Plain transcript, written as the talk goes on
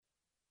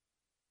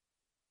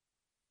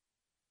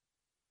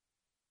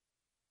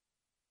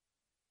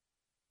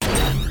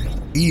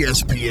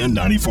ESPN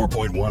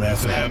 94.1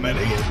 FM and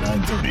AM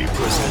 930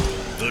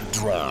 present The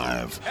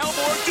Drive.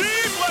 Elmore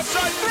deep, left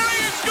side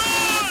three, it's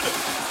good!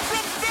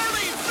 From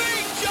 30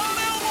 feet, John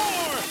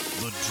Elmore!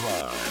 The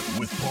Drive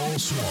with Paul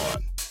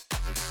Swann.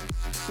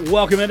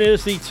 Welcome. It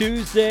is the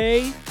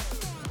Tuesday,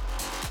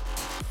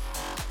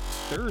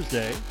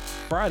 Thursday,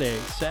 Friday,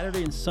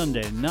 Saturday, and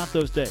Sunday. Not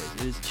those days.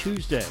 It is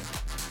Tuesday.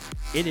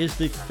 It is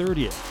the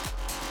 30th.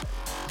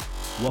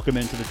 Welcome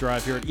into The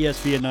Drive here at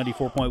ESPN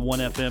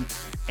 94.1 FM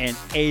and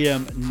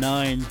AM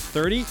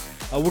 930.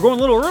 We're going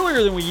a little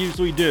earlier than we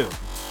usually do,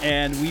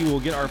 and we will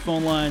get our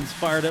phone lines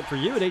fired up for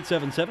you at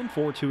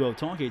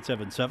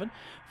 877-420-TALK,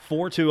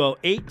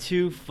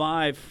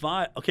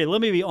 877-420-8255. Okay, let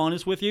me be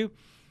honest with you.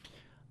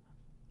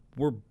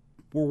 We're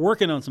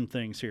working on some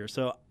things here,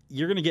 so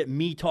you're going to get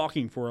me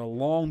talking for a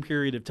long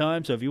period of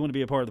time. So if you want to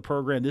be a part of the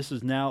program, this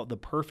is now the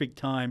perfect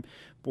time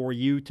for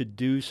you to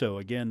do so.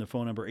 Again, the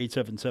phone number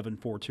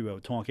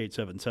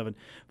 877-420-TALK,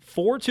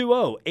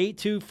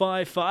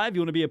 877-420-8255.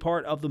 You want to be a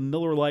part of the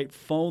Miller Lite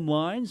phone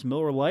lines.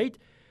 Miller Lite,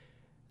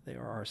 they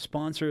are our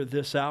sponsor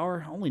this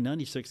hour. Only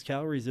 96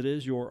 calories. It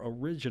is your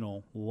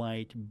original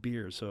light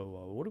beer. So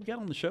what do we got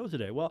on the show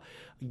today? Well,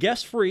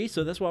 guest free,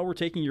 so that's why we're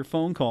taking your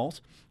phone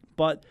calls.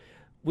 But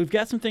we've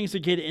got some things to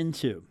get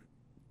into.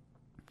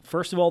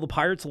 First of all, the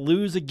Pirates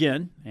lose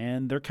again,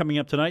 and they're coming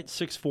up tonight.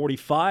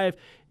 6:45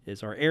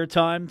 is our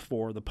airtime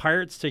for the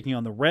Pirates taking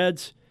on the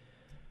Reds.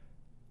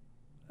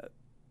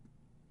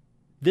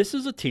 This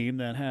is a team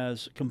that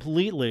has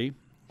completely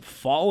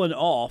fallen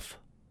off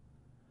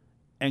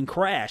and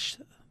crashed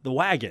the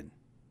wagon.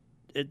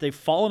 They've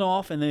fallen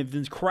off and they've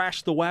then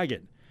crashed the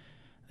wagon.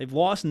 They've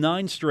lost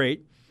 9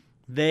 straight.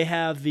 They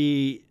have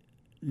the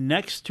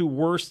next to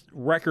worst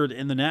record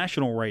in the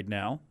National right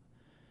now.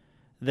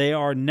 They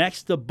are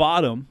next to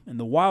bottom in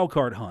the wild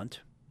card hunt,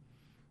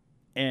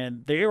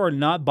 and they are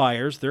not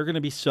buyers. They're going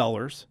to be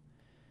sellers.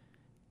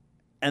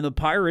 And the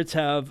Pirates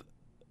have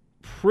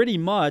pretty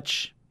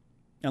much,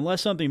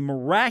 unless something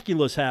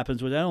miraculous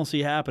happens, which I don't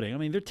see happening, I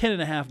mean, they're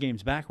 10.5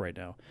 games back right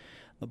now.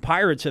 The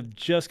Pirates have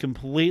just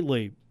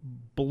completely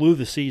blew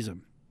the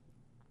season.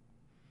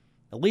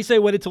 At least they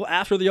waited until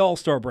after the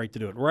All-Star break to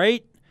do it,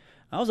 right?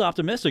 I was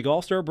optimistic.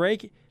 All-Star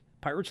break,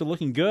 Pirates are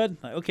looking good.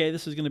 Like, okay,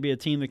 this is going to be a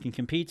team that can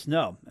compete.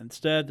 No.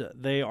 Instead,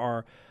 they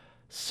are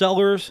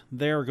sellers.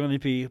 They are going to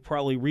be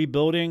probably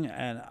rebuilding,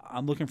 and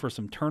I'm looking for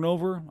some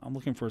turnover. I'm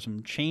looking for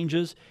some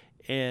changes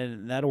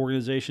in that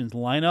organization's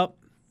lineup,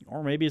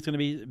 or maybe it's going to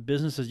be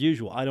business as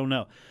usual. I don't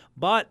know.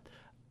 But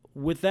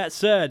with that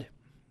said,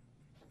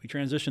 we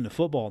transition to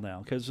football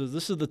now because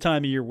this is the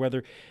time of year,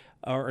 whether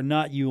or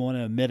not you want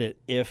to admit it.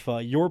 If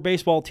your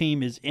baseball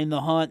team is in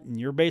the hunt and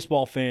you're a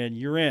baseball fan,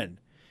 you're in.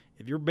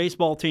 If your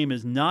baseball team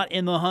is not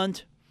in the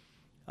hunt,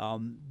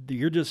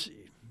 you're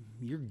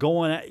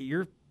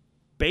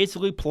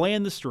basically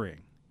playing the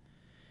string.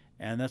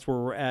 And that's where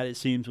we're at, it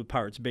seems, with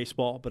Pirates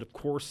baseball. But, of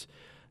course,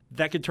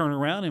 that could turn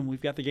around, and we've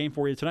got the game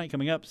for you tonight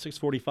coming up,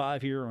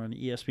 6:45 here on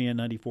ESPN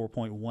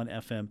 94.1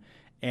 FM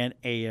and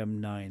AM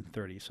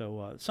 930.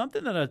 So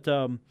something that it's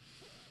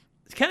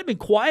kind of been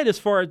quiet as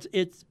far as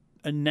its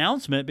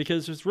announcement,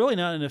 because there's really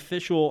not an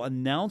official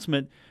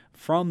announcement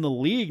from the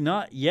league,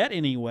 not yet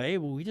anyway.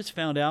 We just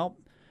found out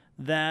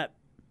that,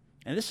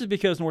 and this is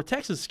because North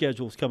Texas'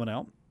 schedule is coming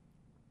out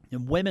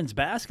in women's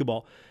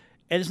basketball,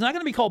 and it's not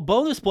going to be called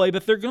bonus play,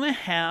 but they're going to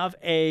have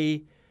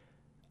a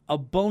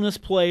bonus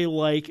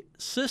play-like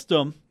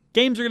system.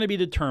 Games are going to be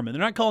determined.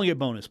 They're not calling it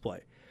bonus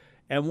play.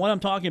 And what I'm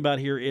talking about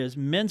here is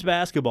men's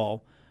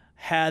basketball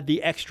had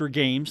the extra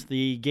games,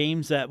 the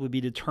games that would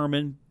be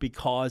determined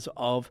because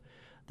of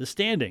the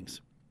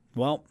standings.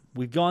 Well,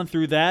 we've gone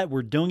through that.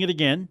 We're doing it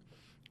again.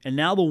 And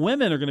now the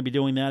women are going to be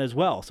doing that as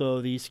well.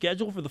 So the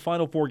schedule for the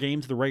final 4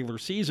 games of the regular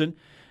season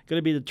going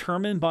to be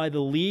determined by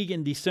the league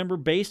in December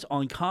based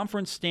on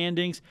conference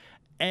standings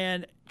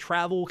and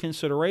travel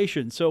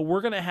considerations. So we're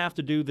going to have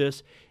to do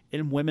this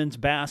in women's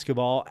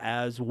basketball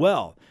as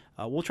well.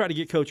 We'll try to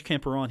get Coach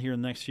Kemper on here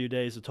in the next few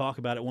days to talk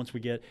about it once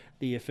we get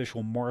the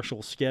official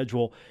Marshall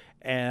schedule.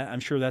 And I'm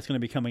sure that's going to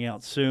be coming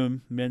out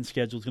soon. Men's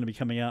schedule is going to be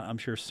coming out, I'm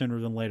sure, sooner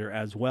than later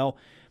as well.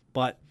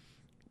 But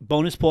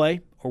bonus play,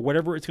 or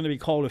whatever it's going to be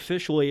called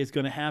officially, is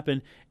going to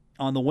happen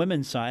on the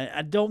women's side.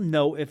 I don't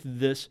know if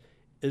this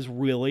is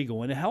really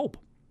going to help.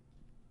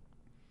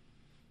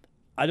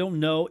 I don't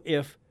know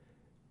if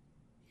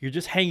you're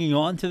just hanging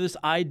on to this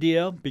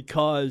idea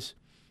because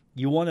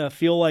you want to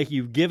feel like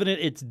you've given it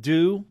its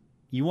due.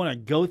 You want to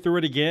go through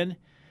it again.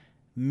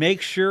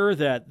 Make sure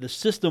that the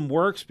system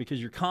works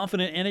because you're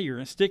confident in it. You're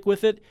going to stick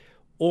with it.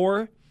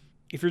 Or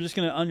if you're just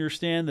going to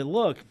understand that,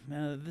 look,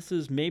 this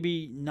is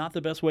maybe not the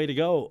best way to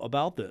go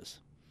about this.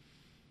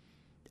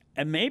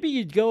 And maybe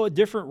you'd go a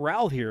different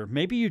route here.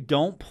 Maybe you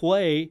don't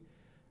play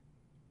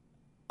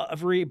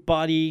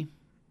everybody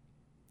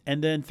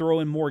and then throw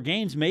in more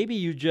games. Maybe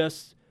you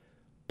just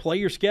play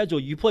your schedule.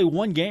 You play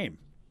 1 game.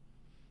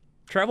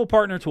 Travel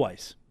partner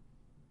twice.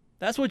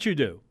 That's what you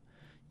do.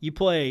 You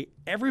play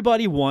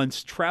everybody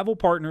once, travel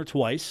partner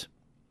twice,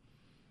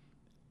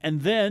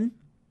 and then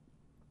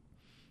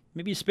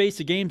maybe you space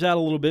the games out a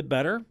little bit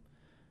better.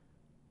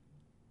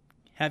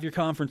 have your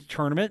conference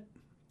tournament.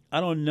 I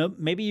don't know.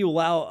 Maybe you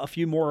allow a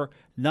few more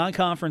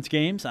non-conference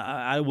games.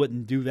 I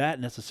wouldn't do that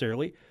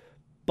necessarily.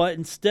 But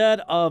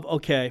instead of,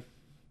 okay,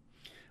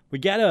 we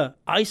got to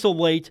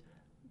isolate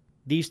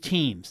these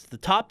teams, the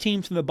top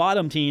teams from the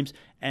bottom teams,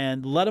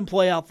 and let them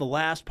play out the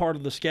last part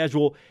of the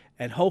schedule.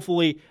 And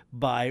hopefully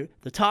by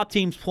the top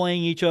teams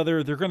playing each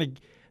other, they're going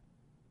to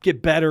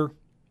get better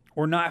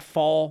or not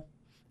fall.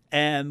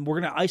 And we're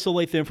going to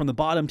isolate them from the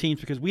bottom teams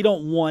because we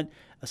don't want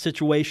a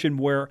situation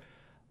where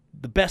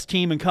the best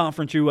team in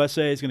Conference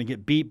USA is going to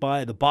get beat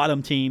by the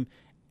bottom team,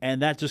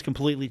 and that just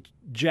completely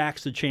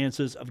jacks the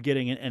chances of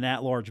getting an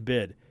at-large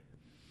bid.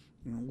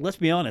 Let's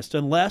be honest,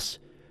 unless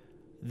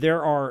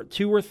there are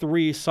 2 or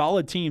 3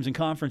 solid teams in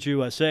Conference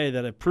USA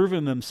that have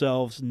proven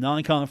themselves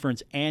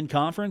non-conference and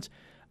conference,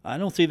 I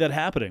don't see that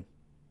happening.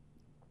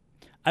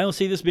 I don't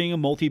see this being a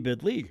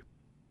multi-bid league,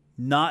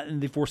 not in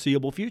the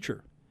foreseeable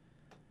future.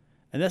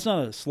 And that's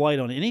not a slight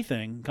on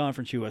anything.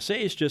 Conference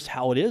USA is just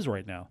how it is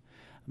right now.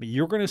 I mean,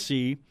 you're going to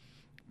see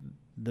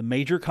the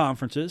major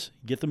conferences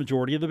get the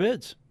majority of the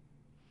bids.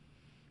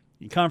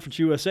 Conference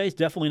USA is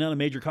definitely not a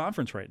major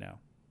conference right now.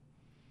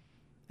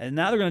 And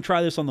now they're going to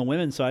try this on the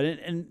women's side.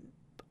 And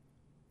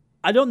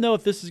I don't know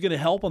if this is going to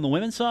help on the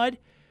women's side.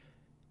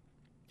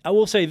 I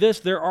will say this,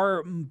 there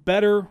are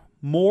better,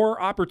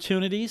 more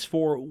opportunities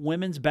for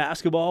women's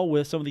basketball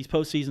with some of these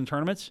postseason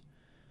tournaments.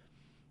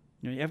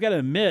 I've got to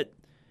admit,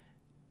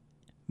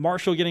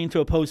 Marshall getting into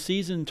a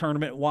postseason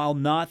tournament, while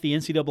not the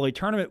NCAA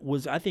tournament,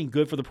 was, I think,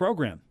 good for the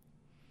program.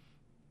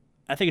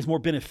 I think it's more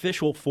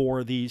beneficial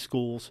for these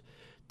schools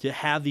to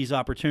have these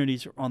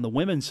opportunities on the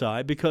women's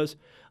side because,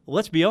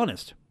 let's be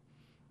honest,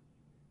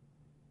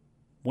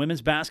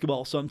 women's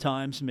basketball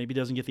sometimes maybe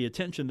doesn't get the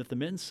attention that the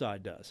men's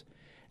side does.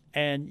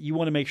 And you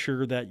want to make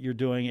sure that you're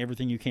doing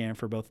everything you can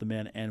for both the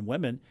men and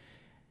women.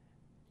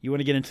 You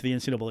want to get into the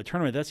NCAA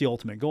tournament. That's the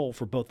ultimate goal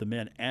for both the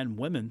men and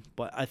women.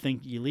 But I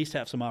think you at least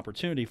have some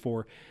opportunity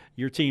for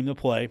your team to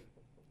play,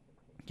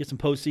 get some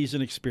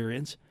postseason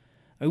experience.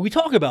 I mean, we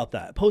talk about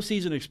that,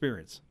 postseason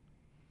experience.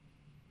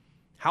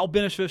 How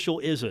beneficial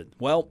is it?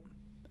 Well,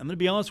 I'm going to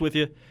be honest with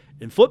you.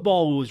 In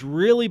football, it was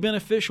really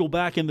beneficial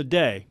back in the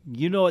day.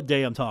 You know what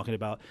day I'm talking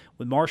about.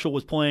 When Marshall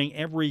was playing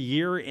every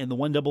year in the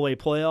 1AA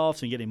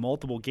playoffs and getting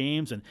multiple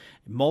games and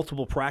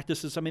multiple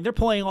practices. I mean, they're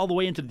playing all the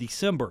way into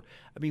December.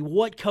 I mean,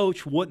 what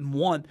coach wouldn't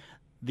want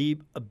the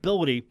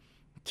ability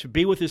to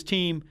be with his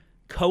team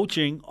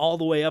coaching all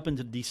the way up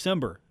into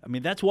December? I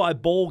mean, that's why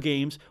bowl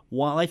games,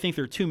 while I think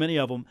there are too many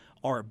of them,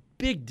 are a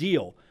big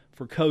deal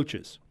for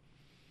coaches.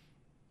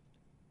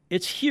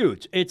 It's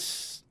huge.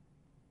 It's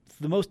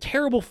the most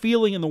terrible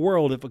feeling in the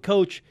world if a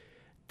coach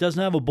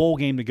doesn't have a bowl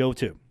game to go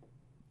to.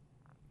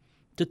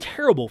 It's a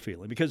terrible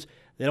feeling because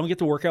they don't get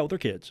to work out with their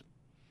kids.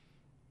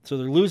 So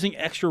they're losing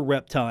extra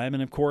rep time.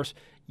 And, of course,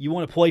 you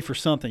want to play for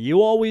something.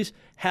 You always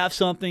have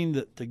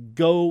something to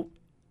go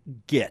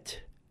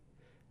get.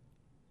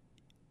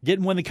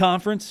 Didn't win the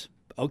conference?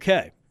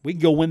 Okay, we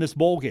can go win this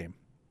bowl game.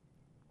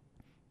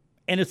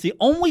 And it's the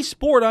only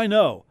sport I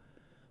know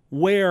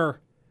where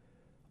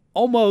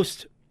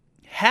almost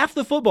half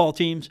the football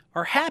teams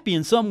are happy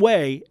in some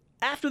way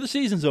after the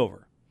season's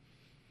over.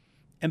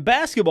 And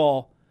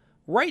basketball,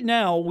 right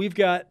now, we've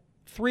got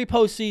 3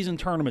 postseason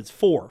tournaments.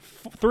 4.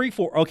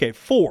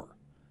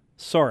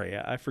 Sorry,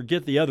 I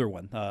forget the other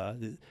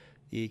one.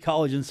 The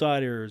College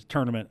Insiders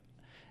tournament.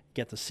 You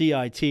get the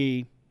CIT.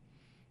 You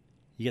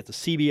get the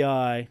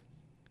CBI.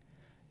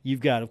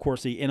 You've got, of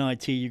course, the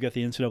NIT. You've got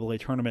the NCAA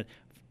tournament.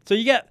 So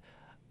you got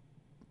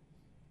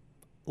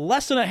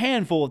less than a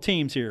handful of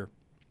teams here.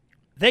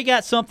 They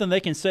got something they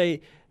can say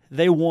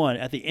they won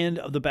at the end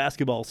of the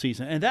basketball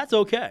season, and that's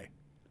okay.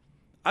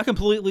 I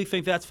completely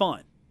think that's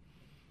fine.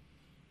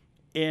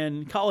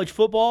 In college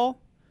football,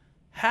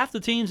 half the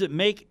teams that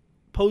make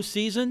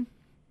postseason,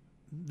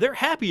 they're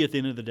happy at the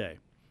end of the day.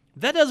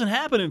 That doesn't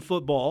happen in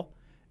football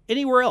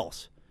anywhere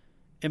else.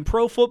 In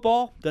pro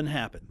football, doesn't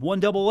happen.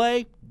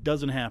 1AA,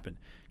 doesn't happen.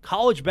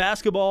 College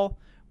basketball,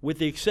 with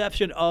the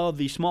exception of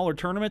the smaller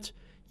tournaments,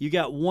 you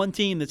got one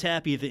team that's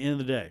happy at the end of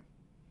the day.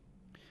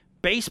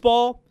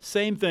 Baseball,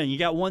 same thing. You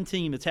got one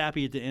team that's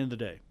happy at the end of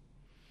the day.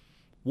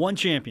 One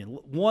champion,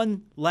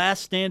 one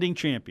last standing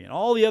champion.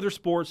 All the other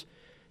sports,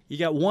 you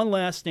got one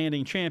last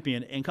standing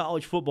champion. In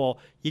college football,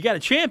 you got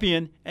a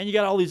champion and you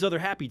got all these other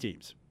happy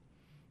teams.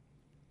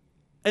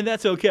 And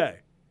that's okay.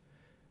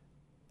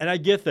 And I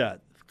get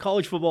that.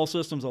 College football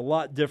system's a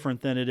lot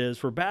different than it is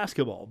for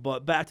basketball.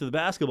 But back to the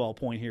basketball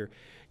point here.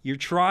 You're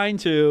trying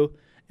to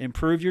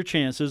improve your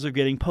chances of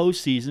getting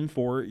postseason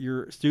for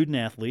your student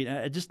athlete.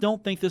 I just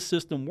don't think this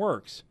system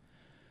works.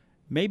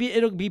 Maybe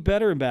it'll be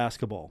better in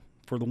basketball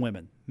for the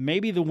women.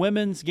 Maybe the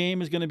women's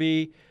game is going to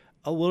be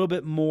a little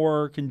bit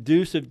more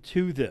conducive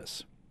to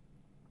this.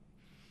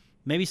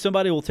 Maybe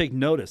somebody will take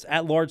notice.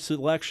 At-large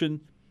selection,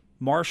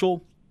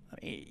 Marshall,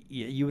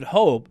 you would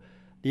hope.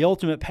 The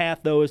ultimate path,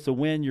 though, is to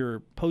win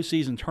your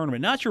postseason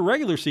tournament. Not your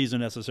regular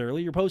season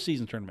necessarily, your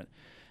postseason tournament.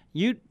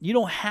 You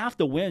don't have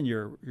to win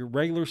your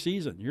regular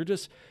season.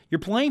 You're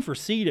playing for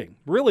seeding.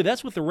 Really,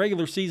 that's what the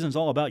regular season's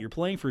all about. You're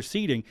playing for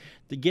seeding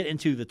to get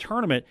into the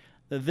tournament,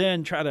 to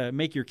then try to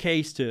make your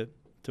case to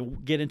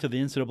get into the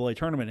NCAA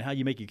tournament. And how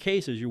you make your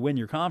case is you win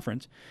your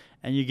conference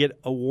and you get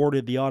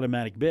awarded the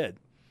automatic bid.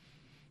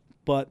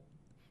 But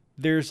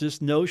there's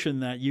this notion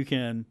that you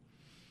can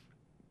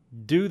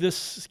do this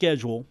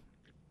schedule,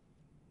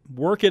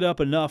 work it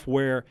up enough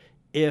where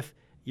if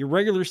your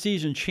regular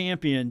season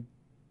champion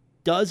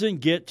doesn't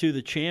get to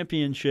the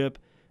championship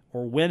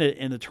or win it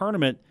in the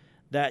tournament,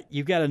 that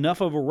you've got enough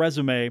of a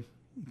resume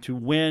to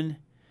win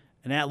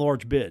an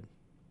at-large bid.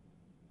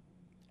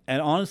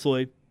 And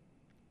honestly,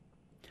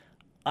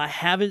 I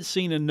haven't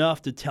seen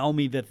enough to tell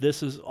me that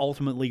this is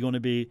ultimately going to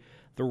be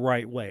the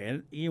right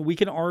way. And we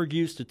can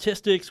argue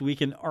statistics, we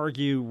can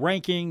argue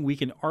ranking, we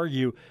can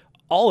argue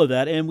all of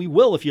that, and we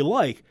will if you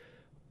like.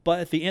 But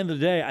at the end of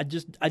the day,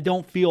 I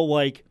don't feel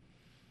like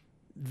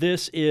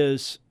this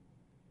is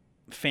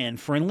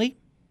fan-friendly.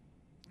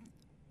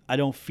 I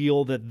don't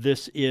feel that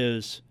this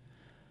is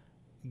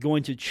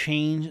going to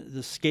change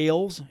the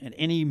scales in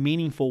any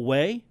meaningful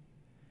way.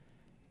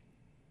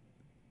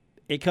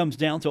 It comes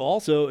down to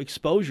also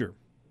exposure.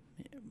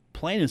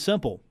 Plain and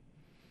simple.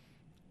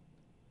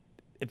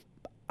 If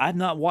I've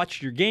not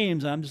watched your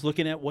games, I'm just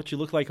looking at what you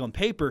look like on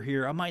paper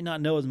here, I might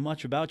not know as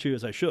much about you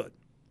as I should.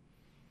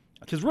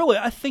 Because really,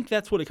 I think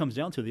that's what it comes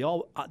down to, the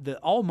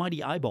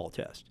almighty eyeball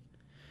test.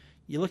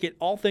 You look at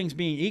all things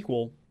being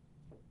equal,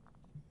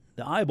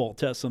 the eyeball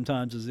test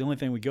sometimes is the only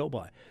thing we go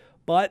by.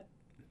 But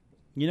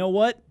you know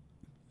what?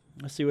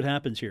 Let's see what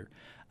happens here.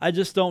 I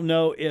just don't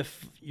know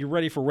if you're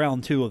ready for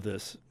round 2 of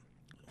this,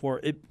 or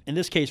in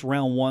this case,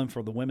 round 1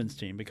 for the women's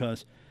team,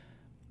 because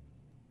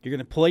you're going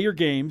to play your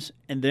games,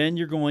 and then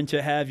you're going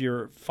to have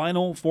your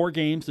final 4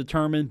 games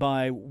determined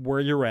by where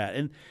you're at.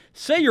 And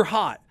say you're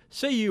hot.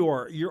 Say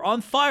you're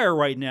on fire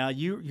right now.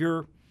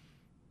 You're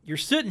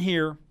sitting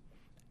here,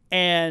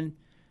 and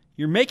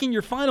you're making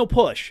your final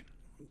push.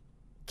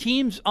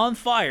 Team's on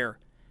fire,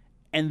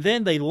 and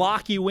then they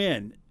lock you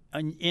in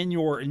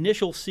your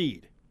initial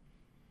seed.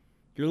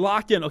 You're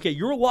locked in. Okay,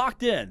 you're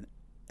locked in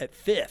at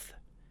 5th.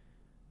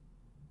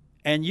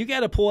 And you got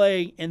to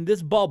play in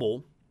this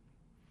bubble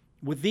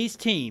with these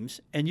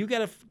teams, and you got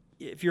to,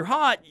 if you're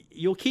hot,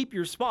 you'll keep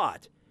your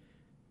spot.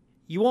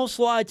 You won't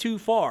slide too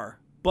far,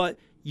 but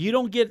you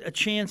don't get a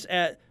chance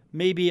at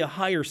maybe a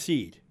higher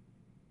seed.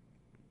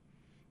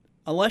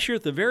 Unless you're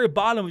at the very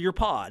bottom of your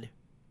pod,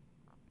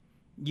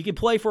 you can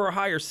play for a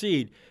higher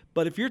seed.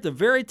 But if you're at the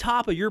very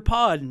top of your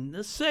pod, and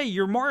let's say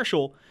you're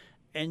Marshall,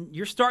 and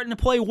you're starting to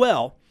play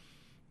well,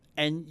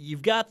 and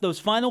you've got those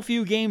final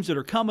few games that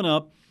are coming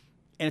up,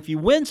 and if you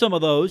win some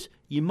of those,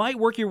 you might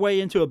work your way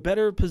into a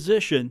better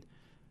position.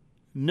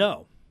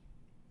 No.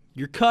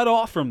 You're cut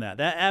off from that.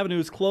 That avenue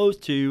is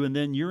closed to you, and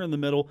then you're in the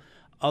middle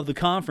of the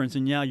conference,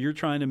 and now you're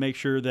trying to make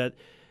sure that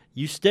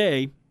you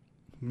stay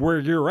where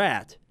you're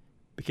at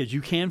because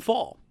you can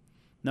fall.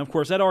 Now, of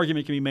course, that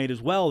argument can be made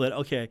as well that,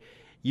 okay,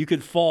 you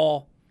could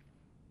fall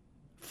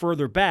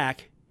further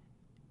back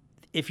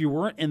if you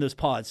weren't in this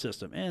pod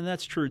system, and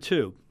that's true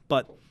too.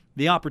 But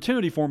the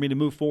opportunity for me to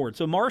move forward.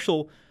 So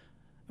Marshall,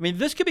 I mean,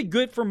 this could be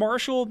good for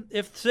Marshall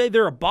if, say,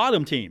 they're a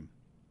bottom team.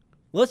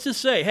 Let's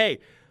just say, hey,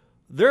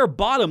 they're a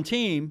bottom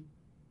team,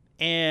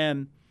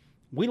 and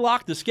we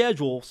lock the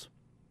schedules.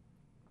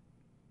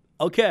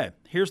 Okay,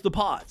 here's the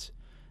pods.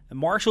 And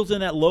Marshall's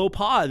in that low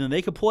pod, and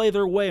they could play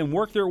their way and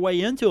work their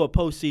way into a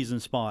postseason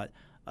spot,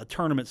 a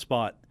tournament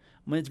spot.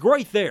 I mean, it's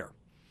great there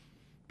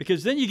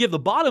because then you give the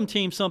bottom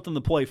team something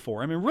to play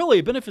for. I mean, really,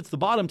 it benefits the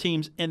bottom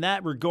teams in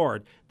that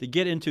regard to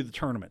get into the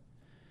tournament.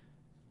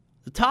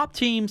 The top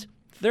teams,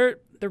 they're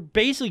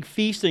basically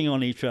feasting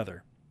on each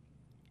other.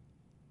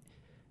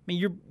 I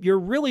mean, you're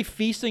really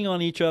feasting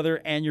on each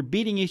other, and you're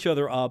beating each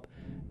other up.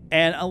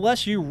 And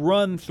unless you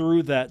run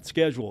through that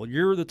schedule,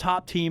 you're the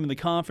top team in the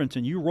conference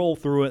and you roll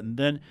through it, and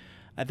then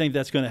I think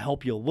that's going to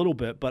help you a little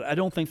bit. But I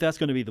don't think that's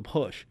going to be the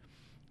push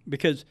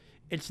because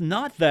it's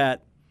not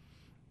that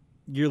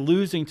you're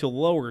losing to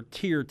lower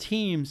tier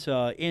teams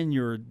in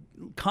your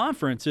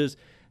conferences.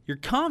 Your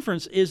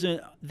conference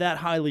isn't that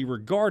highly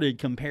regarded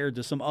compared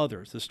to some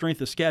others. The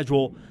strength of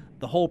schedule,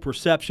 the whole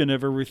perception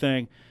of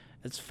everything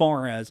as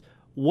far as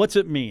what's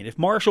it mean? If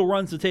Marshall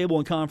runs the table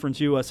in Conference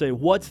USA,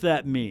 what's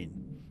that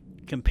mean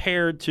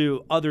compared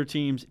to other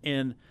teams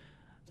in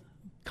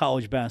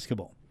college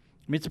basketball?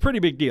 I mean, it's a pretty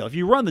big deal. If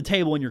you run the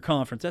table in your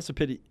conference, that's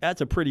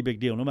a pretty big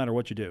deal no matter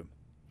what you do.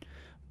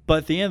 But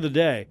at the end of the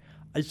day,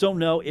 I just don't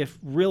know if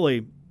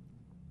really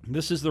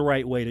this is the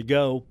right way to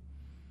go.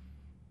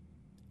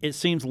 It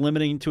seems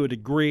limiting to a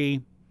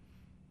degree.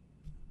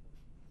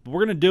 But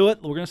we're going to do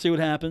it. We're going to see what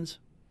happens.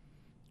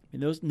 I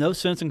mean, there's no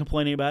sense in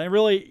complaining about it.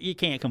 Really, you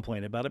can't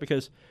complain about it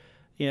because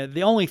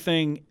the only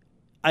thing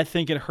I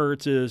think it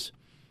hurts is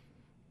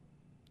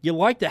you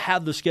like to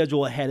have the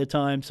schedule ahead of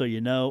time so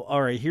you know,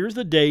 all right, here's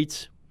the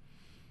dates.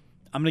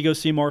 I'm going to go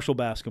see Marshall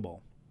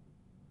basketball.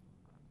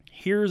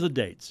 Here's the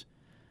dates.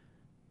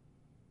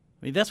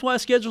 I mean, that's why a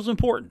schedule is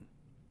important.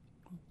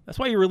 That's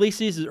why you release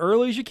these as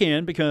early as you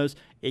can, because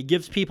it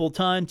gives people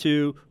time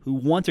who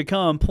want to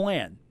come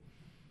plan.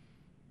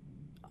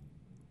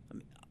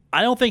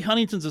 I don't think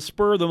Huntington's a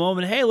spur of the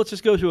moment, hey, let's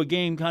just go to a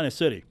game kind of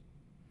city.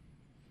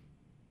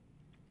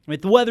 I mean,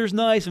 if the weather's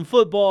nice and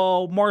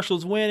football,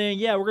 Marshall's winning,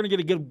 yeah, we're going to get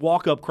a good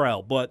walk-up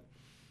crowd. But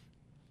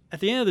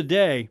at the end of the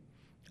day,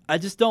 I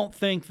just don't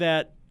think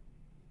that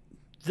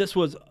this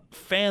was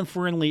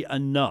fan-friendly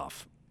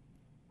enough.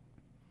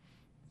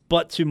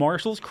 But to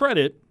Marshall's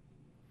credit,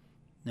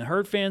 and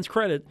Herd fans'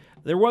 credit,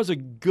 there was a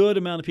good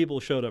amount of people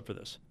who showed up for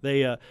this.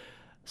 They,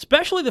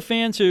 especially the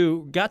fans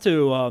who got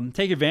to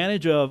take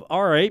advantage of,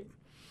 all right,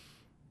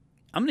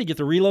 I'm going to get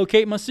to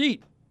relocate my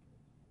seat.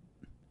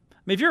 I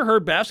mean, if you're a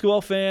Herd basketball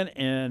fan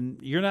and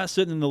you're not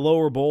sitting in the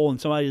lower bowl and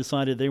somebody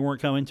decided they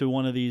weren't coming to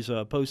one of these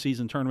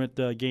postseason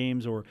tournament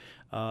games, or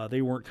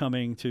they weren't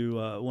coming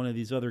to one of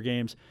these other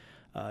games,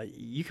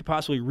 you could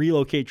possibly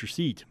relocate your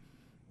seat.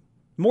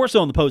 More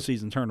so in the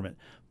postseason tournament.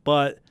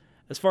 But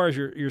as far as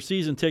your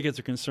season tickets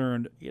are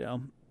concerned,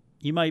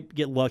 you might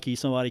get lucky.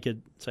 Somebody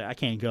could say, I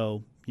can't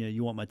go.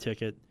 You want my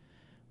ticket.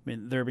 I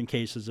mean, there have been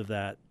cases of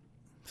that.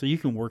 So you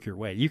can work your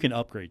way. You can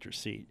upgrade your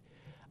seat.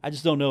 I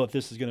just don't know if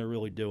this is going to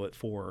really do it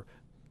for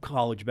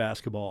college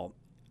basketball.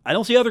 I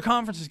don't see other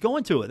conferences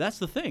going to it. That's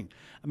the thing.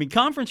 I mean,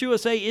 Conference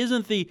USA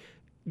isn't the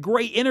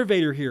great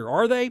innovator here,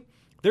 are they?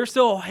 They're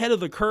still ahead of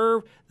the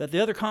curve that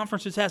the other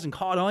conferences hasn't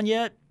caught on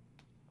yet?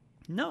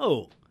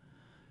 No.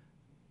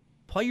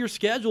 Play your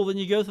schedule, then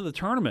you go to the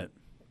tournament.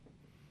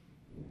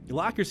 You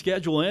lock your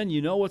schedule in,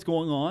 you know what's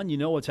going on, you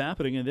know what's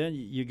happening, and then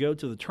you go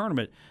to the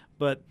tournament.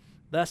 But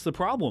that's the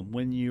problem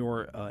when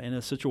you're in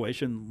a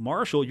situation.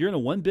 Marshall, you're in a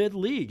one-bid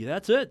league.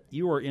 That's it.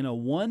 You are in a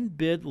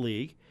one-bid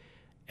league,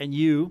 and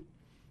you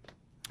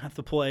have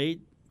to play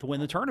to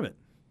win the tournament.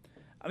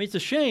 I mean, it's a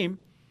shame.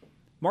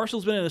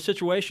 Marshall's been in a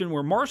situation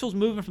where Marshall's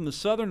moving from the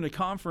Southern to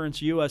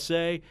Conference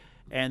USA,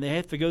 and they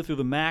have to go through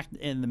the MAC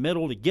in the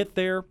middle to get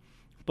there.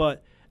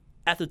 But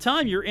at the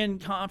time you're in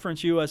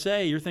Conference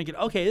USA, you're thinking,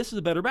 okay, this is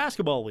a better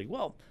basketball league.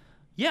 Well,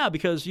 yeah,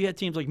 because you had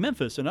teams like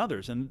Memphis and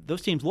others, and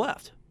those teams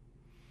left.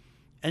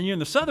 And you're in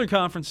the Southern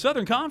Conference.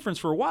 Southern Conference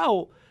for a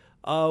while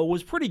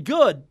was pretty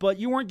good, but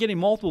you weren't getting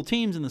multiple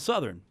teams in the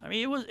Southern. I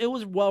mean, it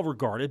was well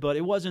regarded, but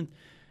it wasn't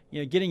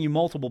getting you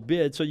multiple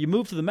bids. So you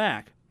move to the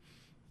MAC,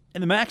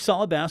 and the MAC's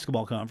solid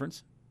basketball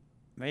conference.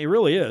 I mean, it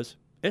really is.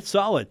 It's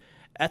solid.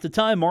 At the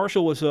time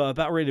Marshall was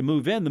about ready to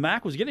move in, the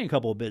MAC was getting a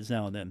couple of bids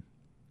now and then.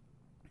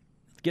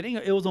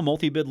 It was a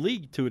multi-bid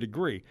league to a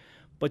degree,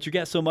 but you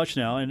get so much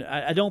now, and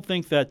I don't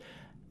think that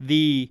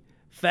the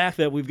fact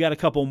that we've got a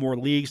couple more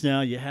leagues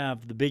now, you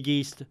have the Big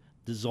East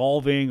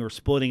dissolving or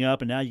splitting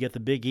up, and now you get the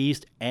Big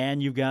East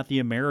and you've got the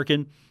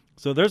American.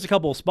 So there's a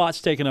couple of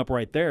spots taken up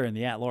right there in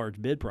the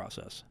at-large bid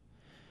process.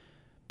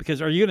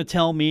 Because are you going to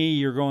tell me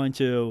you're going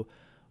to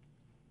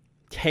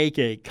take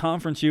a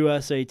Conference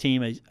USA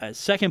team, a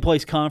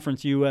second-place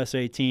Conference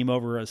USA team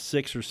over a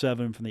 6 or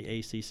 7 from the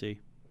ACC?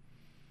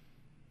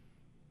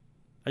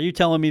 Are you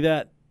telling me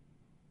that?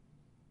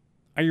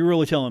 Are you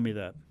really telling me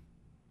that?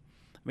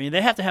 I mean,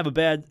 they have to have a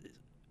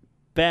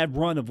bad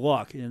run of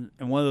luck in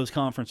one of those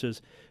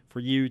conferences for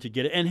you to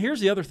get it. And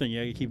here's the other thing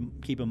you got to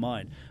keep in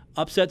mind.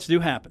 Upsets do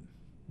happen.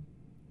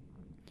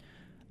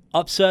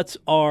 Upsets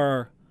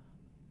are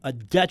a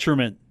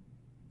detriment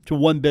to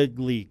one-bid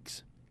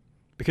leagues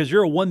because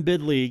you're a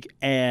one-bid league,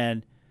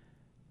 and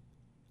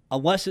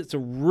unless it's a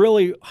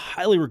really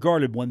highly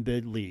regarded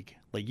one-bid league,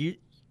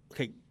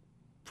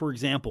 for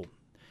example,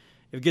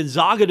 if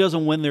Gonzaga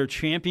doesn't win their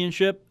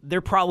championship,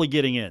 they're probably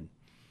getting in.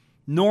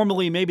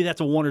 Normally, maybe that's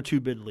a 1 or 2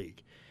 bid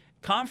league.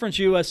 Conference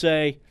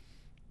USA,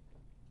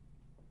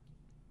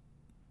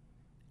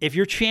 if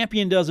your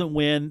champion doesn't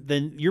win,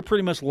 then you're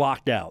pretty much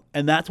locked out.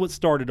 And that's what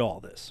started all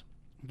this.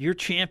 Your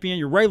champion,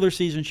 your regular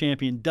season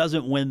champion,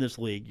 doesn't win this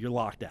league, you're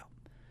locked out.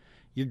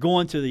 You're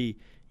going to the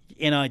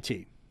NIT.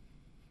 And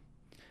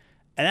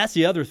that's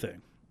the other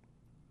thing,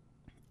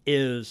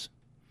 is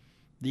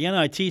the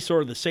NIT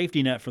sort of the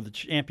safety net for the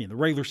champion, the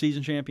regular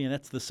season champion.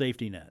 That's the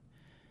safety net.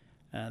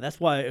 That's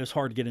why it was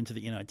hard to get into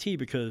the NIT,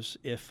 because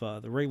if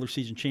the regular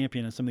season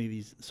champion in so many of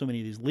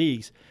these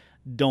leagues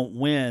don't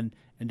win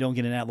and don't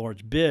get an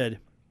at-large bid,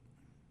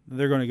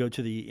 they're going to go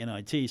to the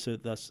NIT. So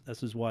this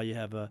is why you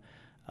have a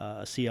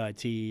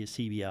CIT, a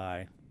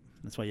CBI.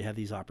 That's why you have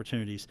these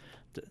opportunities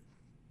to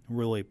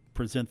really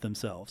present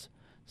themselves.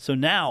 So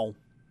now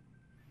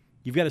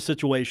you've got a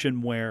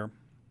situation where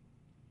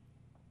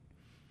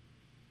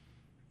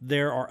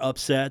there are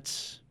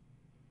upsets,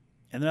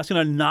 and that's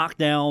going to knock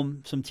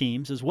down some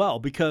teams as well.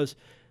 Because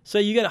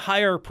say you get a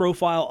higher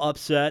profile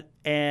upset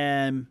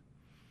and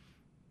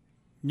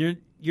you're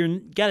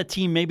got a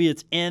team maybe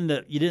it's in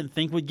that you didn't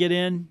think would get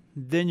in,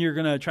 then you're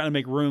going to try to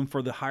make room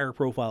for the higher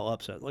profile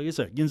upset. Like I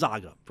said,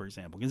 Gonzaga, for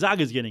example.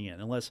 Gonzaga's getting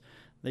in unless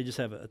they just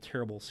have a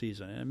terrible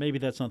season. And maybe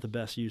that's not the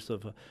best use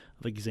of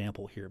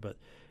example here. But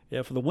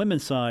yeah, for the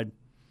women's side,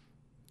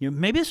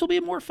 maybe this will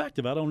be more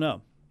effective. I don't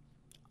know.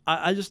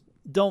 I just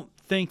don't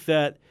think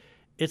that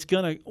it's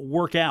going to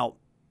work out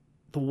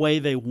the way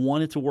they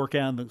want it to work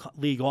out in the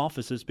league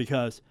offices,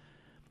 because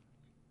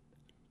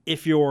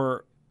if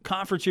you're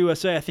Conference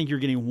USA, I think you're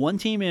getting one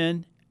team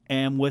in,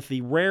 and with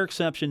the rare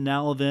exception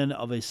now and then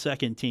of a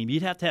second team,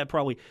 you'd have to have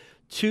probably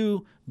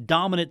two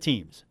dominant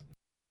teams.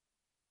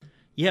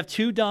 You have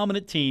two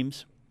dominant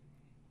teams,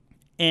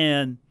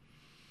 and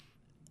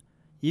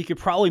you could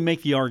probably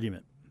make the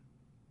argument.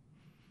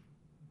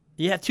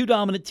 You have two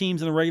dominant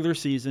teams in the regular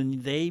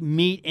season. They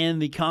meet in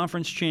the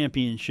conference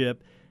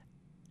championship.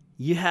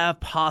 You have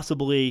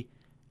possibly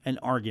an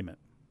argument.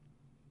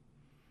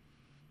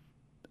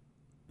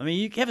 I mean,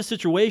 you have a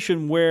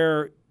situation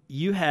where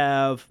you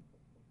have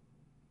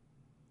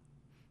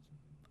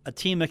a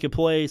team that could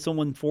play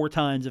someone 4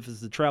 times if it's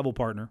the travel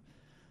partner.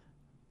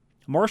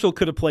 Marshall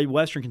could have played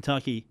Western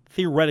Kentucky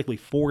theoretically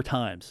 4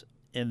 times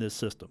in this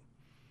system.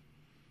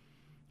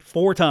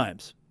 4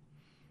 times.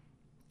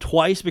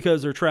 Twice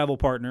because they're travel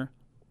partner,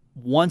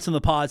 once in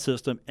the pod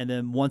system, and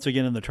then once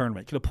again in the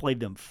tournament. Could have played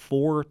them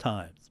 4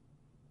 times.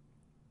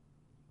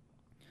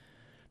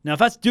 Now, if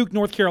that's Duke,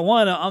 North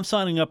Carolina, I'm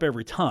signing up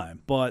every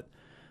time, but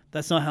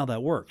that's not how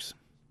that works.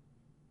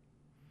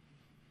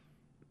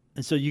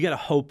 And so you got to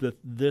hope that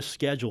this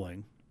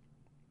scheduling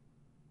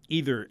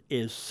either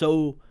is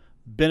so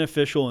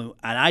beneficial, and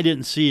I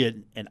didn't see it,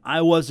 and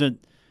I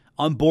wasn't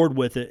on board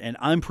with it, and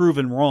I'm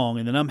proven wrong,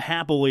 and then I'm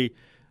happily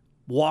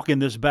walking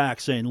this back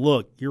saying,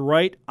 look, you're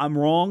right, I'm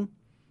wrong.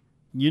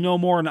 You know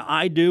more than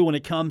I do when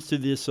it comes to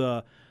this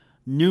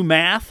new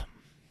math.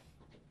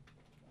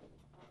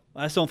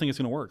 I just don't think it's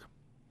going to work.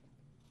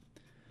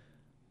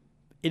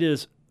 It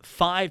is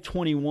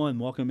 5:21.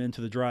 Welcome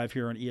into the drive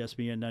here on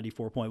ESPN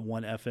 94.1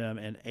 FM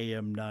and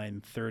AM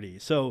 930.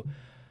 So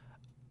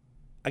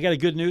I got a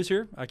good news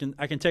here. I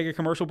can take a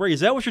commercial break.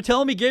 Is that what you're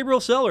telling me, Gabriel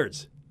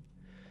Sellards?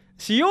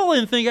 See, you all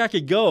didn't think I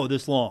could go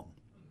this long.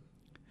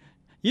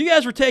 You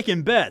guys were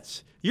taking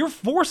bets. You're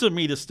forcing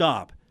me to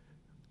stop.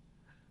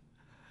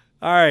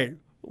 All right,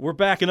 we're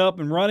backing up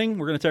and running.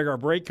 We're going to take our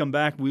break, come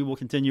back. We will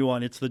continue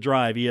on. It's The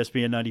Drive,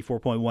 ESPN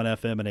 94.1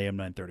 FM and AM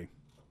 930.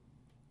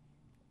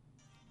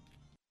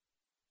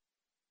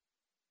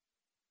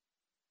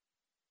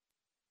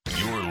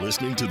 You're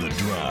listening to The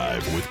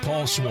Drive with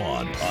Paul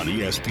Swann on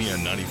ESPN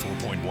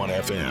 94.1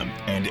 FM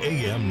and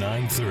AM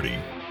 930.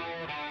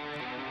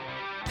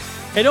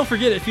 Hey, don't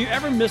forget, if you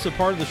ever miss a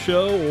part of the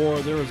show or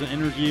there was an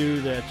interview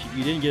that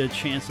you didn't get a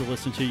chance to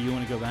listen to, you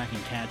want to go back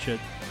and catch it,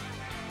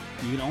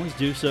 you can always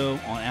do so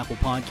on Apple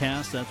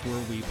Podcasts. That's where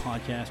we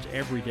podcast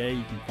every day.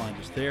 You can find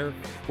us there.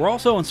 We're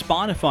also on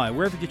Spotify.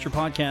 Wherever you get your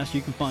podcasts,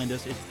 you can find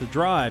us. It's The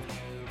Drive,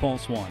 Paul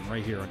Swann,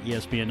 right here on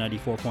ESPN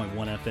 94.1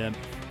 FM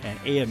and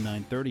AM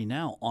 930,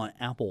 now on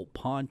Apple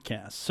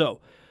Podcasts.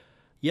 So,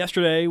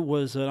 yesterday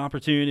was an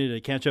opportunity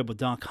to catch up with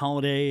Doc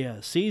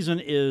Holliday. Season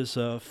is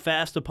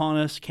fast upon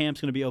us.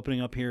 Camp's going to be opening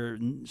up here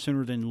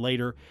sooner than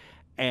later,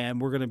 and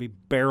we're going to be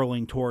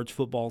barreling towards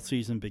football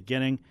season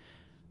beginning.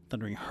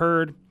 Thundering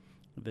Herd,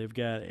 they've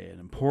got an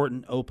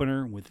important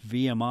opener with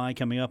VMI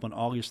coming up on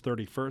August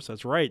 31st.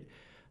 That's right.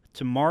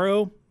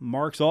 Tomorrow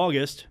marks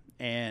August,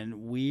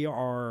 and we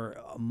are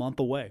a month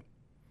away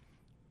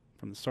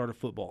from the start of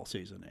football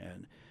season.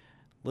 And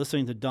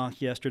listening to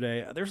Doc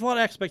yesterday, there's a lot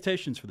of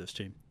expectations for this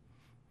team.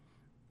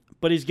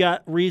 But he's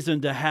got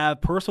reason to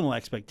have personal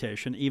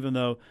expectation, even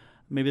though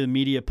maybe the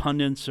media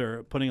pundits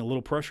are putting a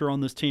little pressure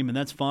on this team, and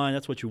that's fine.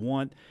 That's what you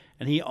want.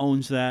 And he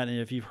owns that. And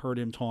if you've heard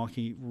him talk,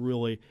 he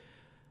really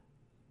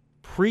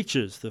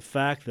preaches the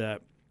fact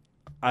that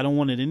I don't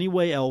want it any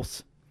way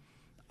else.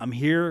 I'm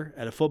here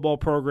at a football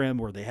program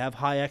where they have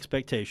high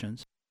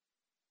expectations.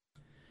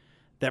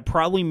 That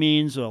probably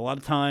means a lot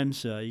of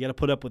times you got to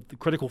put up with the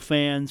critical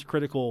fans,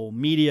 critical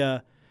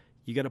media.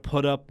 You got to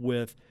put up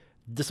with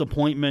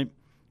disappointment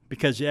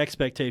because the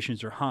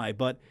expectations are high.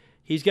 But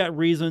he's got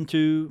reason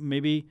to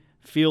maybe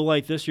feel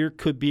like this year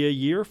could be a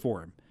year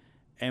for him.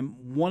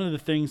 And one of the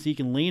things he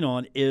can lean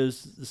on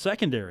is the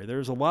secondary.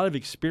 There's a lot of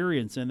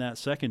experience in that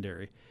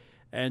secondary.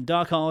 And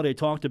Doc Holliday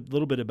talked a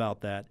little bit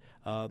about that.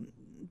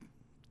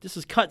 This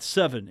is cut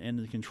 7 in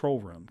the control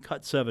room.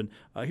 Cut 7.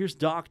 Here's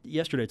Doc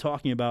yesterday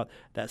talking about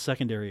that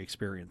secondary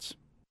experience.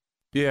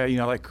 Yeah, you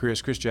know, like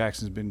Chris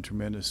Jackson's been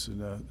tremendous,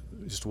 and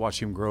just to watch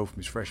him grow from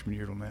his freshman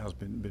year till now has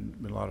been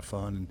a lot of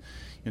fun.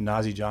 And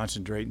Nazeeh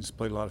Johnson Drayton's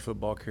played a lot of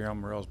football. Carol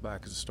Morrell's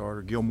back as a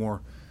starter.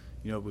 Gilmore,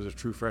 you know, was a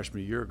true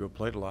freshman a year ago,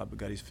 played a lot, but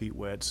got his feet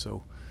wet.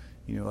 So,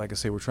 you know, like I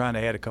say, we're trying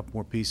to add a couple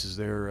more pieces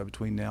there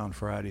between now and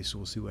Friday, so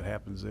we'll see what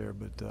happens there.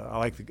 But I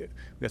like we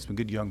got some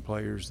good young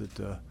players that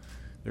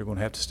they're going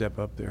to have to step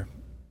up there.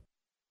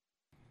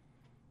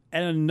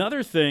 And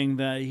another thing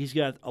that he's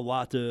got a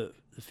lot to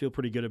feel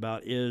pretty good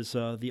about is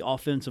the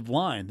offensive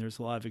line. There's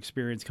a lot of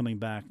experience coming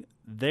back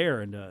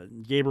there.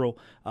 And Gabriel,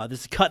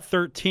 this is cut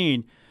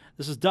 13.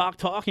 This is Doc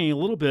talking a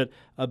little bit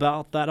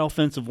about that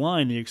offensive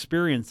line, the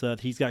experience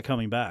that he's got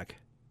coming back.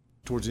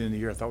 Towards the end of the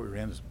year, I thought we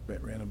ran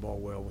the ball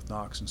well with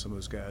Knox and some of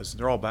those guys.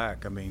 They're all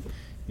back. I mean,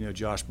 you know,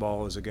 Josh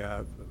Ball is a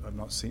guy I'm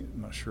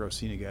not sure I've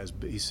seen a guy.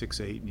 He's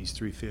 6'8" and he's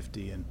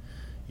 350, and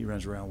he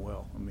runs around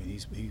well. I mean,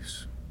 he's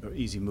an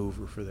easy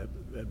mover for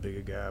that big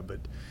a guy. But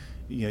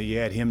you know, you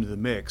add him to the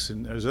mix,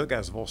 and those other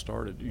guys have all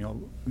started. You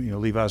know,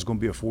 Levi's going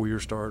to be a 4-year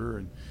starter,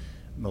 and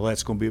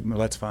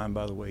Millett's fine,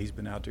 by the way. He's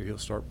been out there. He'll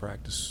start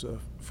practice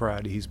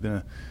Friday. He's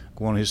been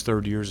going on his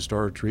third year as a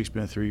starter. Tariq's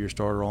been a 3-year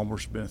starter.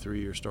 Almost been a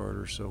 3-year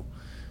starter. So,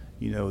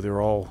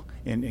 they're all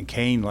 – and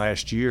Kane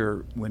last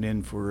year went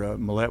in for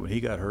Millett when he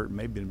got hurt and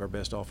maybe been our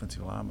best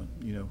offensive lineman,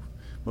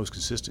 most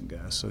consistent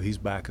guy. So he's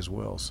back as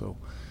well. So,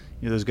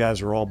 those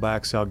guys are all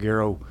back.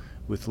 Salguero,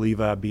 with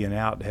Levi being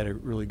out, had a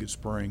really good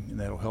spring, and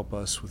that'll help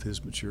us with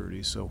his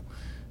maturity. So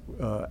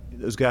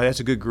those guys, that's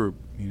a good group.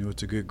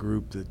 It's a good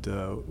group that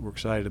we're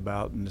excited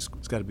about, and it's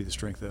got to be the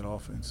strength of that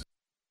offense.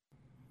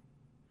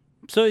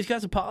 So he's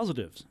got some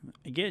positives.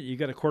 Again, you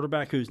got a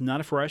quarterback who's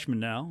not a freshman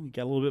now. You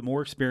got a little bit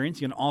more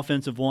experience. You got an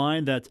offensive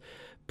line that's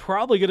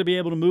probably going to be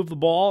able to move the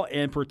ball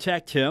and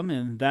protect him,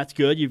 and that's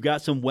good. You've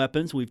got some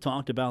weapons. We've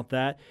talked about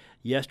that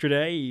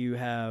yesterday. You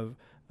have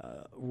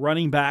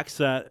running backs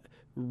that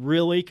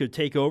really could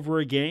take over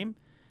a game.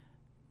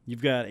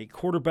 You've got a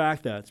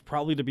quarterback that's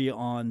probably to be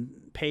on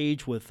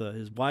page with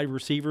his wide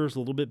receivers a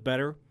little bit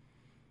better.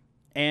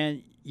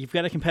 And you've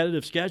got a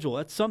competitive schedule.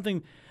 That's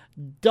something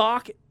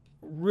Doc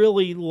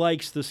really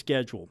likes the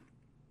schedule.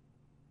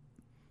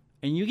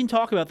 And you can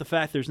talk about the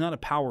fact there's not a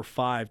Power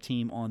 5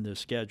 team on this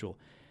schedule.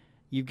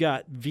 You've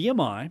got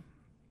VMI.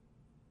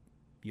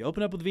 You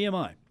open up with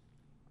VMI.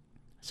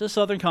 It's a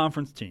Southern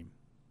Conference team.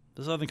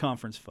 The Southern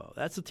Conference foe.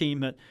 That's a team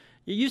that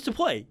you used to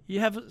play.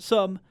 You have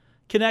some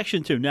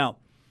connection to. Now,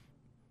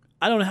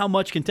 I don't know how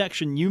much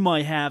connection you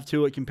might have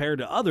to it compared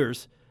to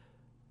others.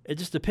 It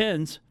just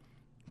depends.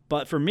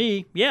 But for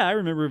me, yeah, I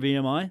remember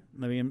VMI.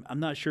 I mean, I'm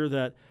not sure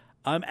that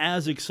I'm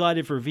as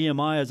excited for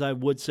VMI as I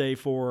would say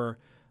for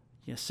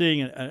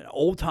seeing an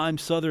old-time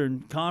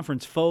Southern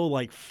Conference foe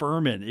like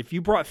Furman. If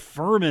you brought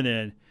Furman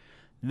in,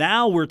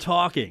 now we're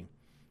talking.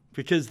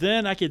 Because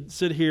then I could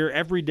sit here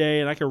every day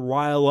and I could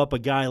rile up a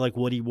guy like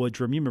Woody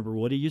Woodrum. You remember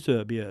Woody? He used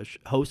to be a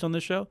host on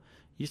this show.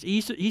 He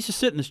used to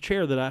sit in this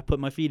chair that I put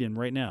my feet in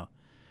right now.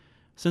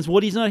 Since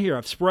Woody's not here,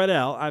 I've spread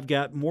out. I've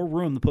got more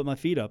room to put my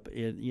feet up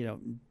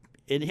in.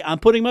 I'm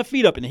putting my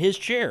feet up in his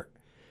chair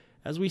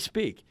as we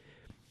speak.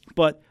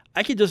 But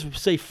I could just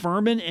say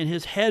Furman and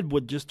his head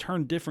would just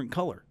turn different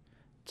color.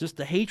 Just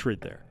the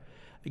hatred there.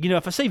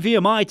 If I say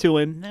VMI to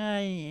him,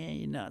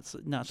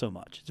 not so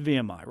much. It's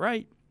VMI,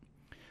 right?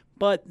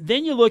 But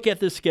then you look at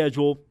this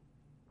schedule.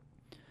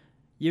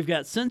 You've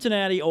got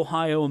Cincinnati,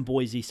 Ohio, and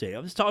Boise State.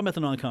 I'm just talking about the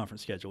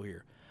non-conference schedule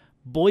here.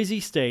 Boise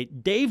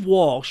State, Dave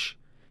Walsh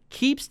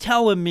keeps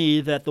telling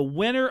me that the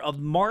winner of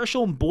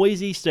Marshall and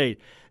Boise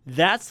State,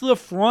 that's the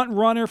front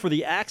runner for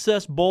the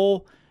Access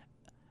Bowl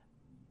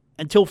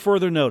until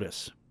further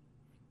notice.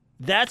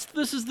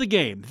 This is the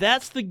game.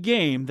 That's the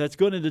game that's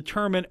going to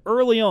determine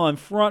early on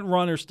front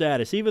runner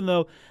status, even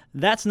though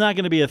that's not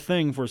going to be a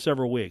thing for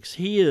several weeks.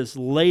 He has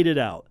laid it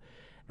out.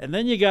 And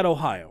then you got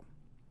Ohio.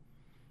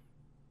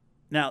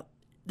 Now,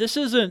 this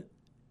isn't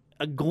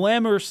a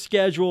glamour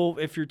schedule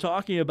if you're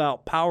talking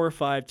about Power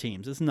 5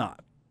 teams. It's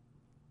not.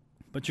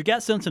 But you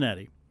got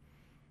Cincinnati.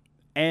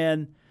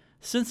 And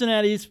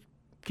Cincinnati's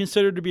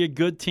considered to be a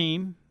good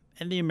team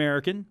in the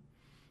American.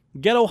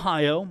 Get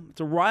Ohio.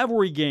 It's a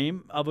rivalry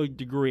game of a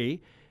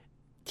degree.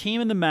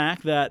 Team in the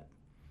MAC that,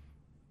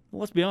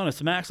 let's be honest,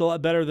 the MAC's a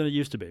lot better than it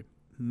used to be.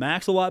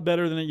 MAC's a lot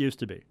better than it used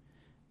to be.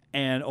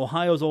 And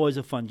Ohio's always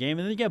a fun game.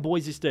 And then you got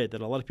Boise State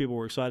that a lot of people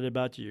were excited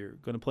about. You're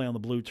going to play on the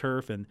blue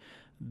turf, and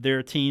they're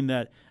a team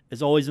that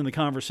is always in the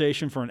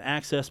conversation for an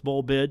Access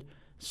Bowl bid.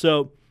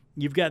 So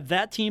you've got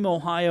that team,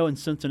 Ohio and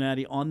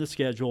Cincinnati, on the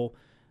schedule.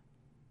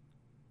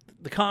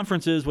 The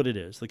conference is what it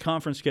is. The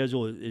conference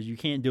schedule is you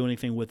can't do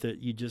anything with it.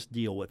 You just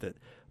deal with it.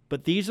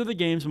 But these are the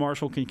games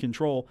Marshall can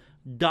control.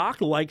 Doc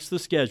likes the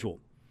schedule.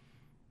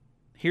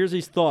 Here's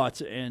his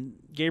thoughts. And,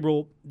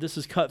 Gabriel, this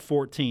is cut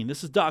 14.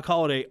 This is Doc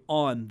Holliday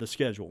on the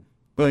schedule.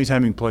 Well,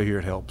 anytime you can play here,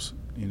 it helps.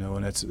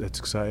 And that's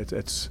exciting.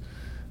 That's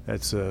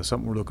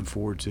something we're looking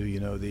forward to.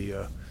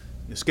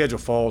 The schedule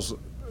falls.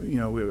 We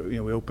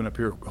open up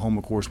here at home,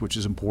 of course, which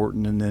is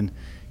important, and then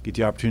get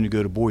the opportunity to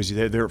go to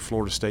Boise. They're at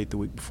Florida State the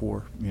week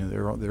before.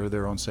 They're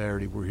there on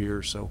Saturday. We're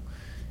here, so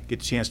get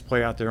the chance to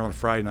play out there on a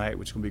Friday night,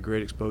 which is going to be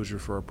great exposure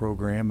for our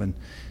program. And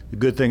the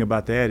good thing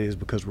about that is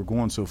because we're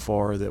going so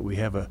far that we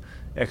have an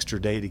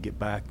extra day to get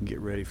back and get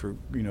ready for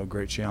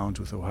great challenge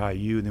with Ohio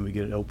U, and then we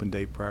get an open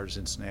day prior to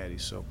Cincinnati.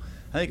 So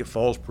I think it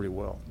falls pretty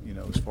well,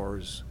 as far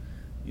as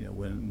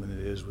when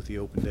it is with the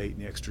open date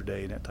and the extra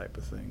day and that type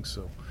of thing.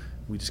 So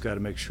we just got to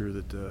make sure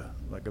that,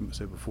 like I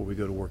said before, we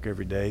go to work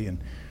every day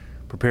and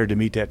prepared to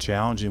meet that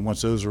challenge. And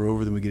once those are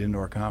over, then we get into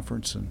our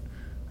conference. And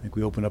I think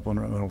we open up on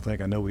 –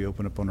 I know we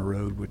open up on the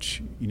road,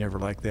 which you never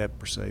like that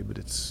per se, but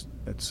that's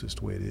just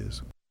the way it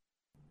is.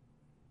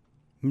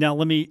 Now,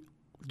 let me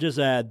just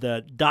add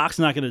that Doc's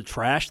not going to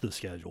trash the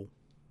schedule.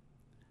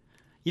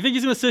 You think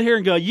he's going to sit here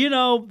and go,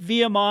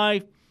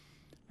 VMI,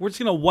 we're just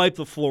going to wipe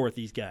the floor with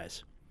these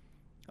guys.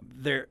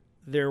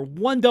 They're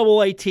one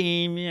AA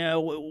team,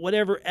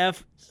 whatever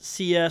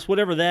FCS,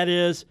 whatever that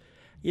is,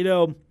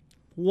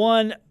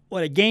 won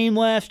a game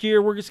last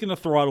year. We're just going to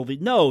throttle these.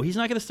 No, he's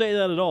not going to say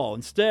that at all.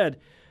 Instead,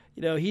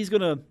 he's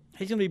going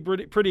to be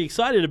pretty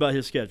excited about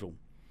his schedule.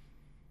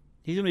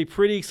 he's going to be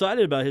pretty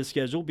excited about his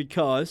schedule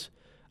because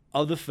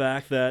of the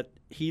fact that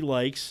he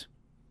likes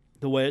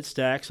the way it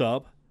stacks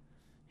up.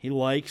 He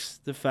likes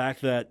the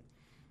fact that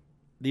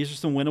these are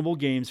some winnable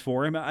games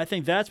for him. I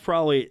think that's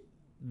probably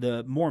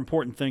the more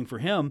important thing for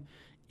him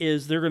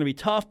is they're going to be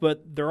tough,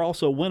 but they're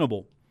also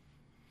winnable.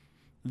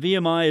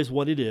 VMI is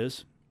what it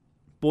is.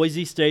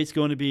 Boise State's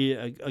going to be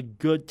a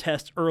good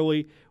test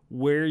early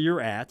where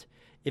you're at.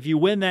 If you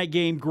win that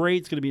game,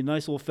 great. It's going to be a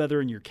nice little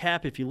feather in your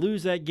cap. If you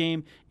lose that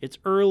game, it's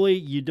early.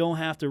 You don't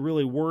have to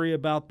really worry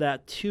about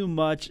that too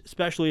much,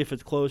 especially if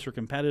it's close or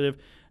competitive.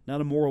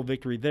 Not a moral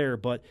victory there,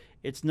 but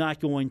it's not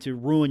going to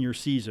ruin your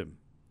season.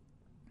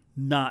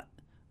 Not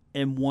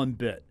in one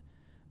bit.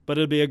 But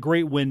it'll be a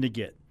great win to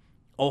get.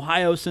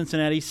 Ohio,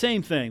 Cincinnati,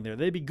 same thing there.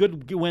 They'd be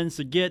good wins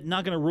to get.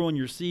 Not going to ruin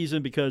your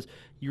season because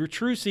your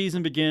true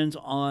season begins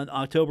on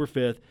October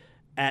 5th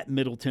at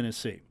Middle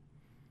Tennessee.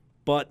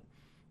 But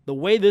the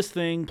way this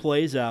thing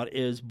plays out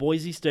is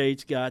Boise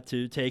State's got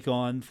to take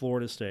on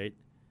Florida State,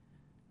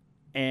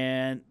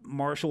 and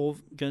Marshall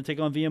going to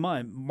take on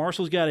VMI.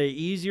 Marshall's got an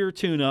easier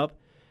tune-up.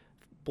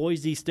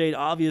 Boise State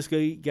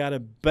obviously got a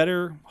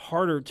better,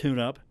 harder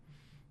tune-up,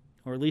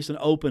 or at least an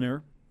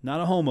opener. Not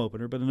a home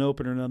opener, but an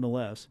opener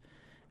nonetheless.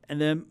 And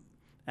then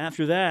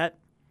after that,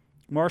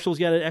 Marshall's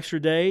got an extra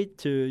day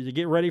to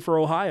get ready for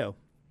Ohio.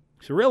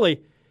 So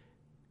really,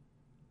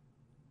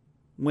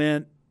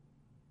 when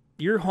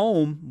you're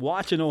home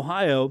watching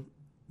Ohio,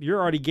 you're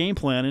already game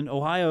planning.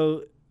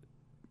 Ohio,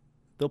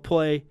 they'll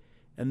play,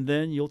 and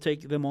then you'll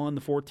take them on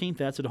the 14th.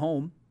 That's at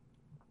home.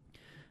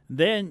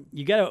 Then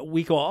you got a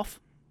week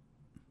off.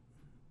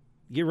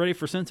 Get ready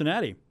for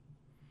Cincinnati.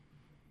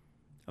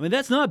 I mean,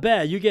 that's not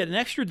bad. You get an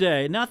extra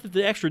day. Not that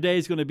the extra day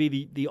is going to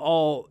be the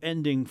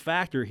all-ending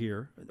factor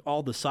here,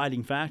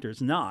 all-deciding factor.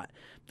 It's not.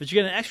 But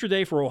you get an extra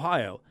day for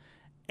Ohio,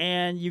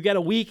 and you got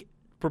a week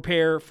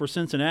prepare for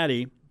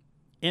Cincinnati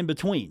in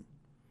between.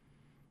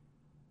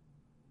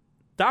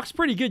 Doc's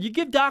pretty good. You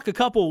give Doc a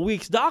couple of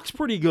weeks, Doc's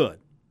pretty good.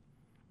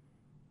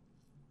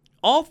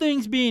 All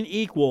things being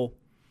equal,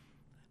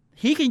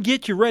 he can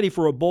get you ready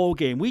for a bowl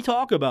game. We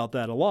talk about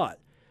that a lot,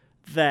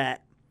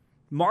 that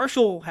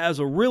Marshall has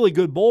a really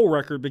good bowl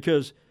record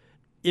because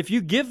if you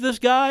give this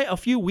guy a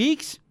few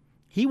weeks,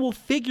 he will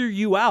figure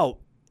you out.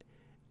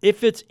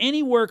 If it's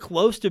anywhere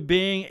close to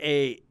being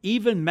a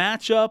even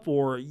matchup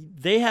or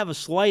they have a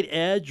slight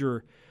edge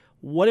or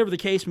whatever the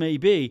case may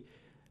be,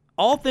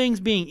 all things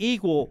being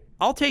equal,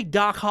 I'll take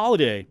Doc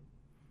Holliday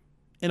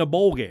in a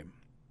bowl game.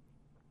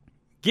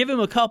 Give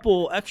him a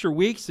couple extra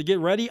weeks to get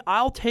ready.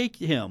 I'll take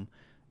him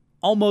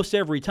almost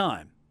every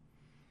time.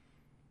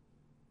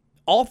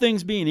 All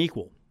things being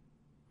equal.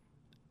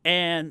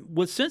 And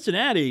with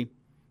Cincinnati,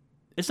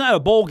 it's not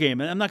a bowl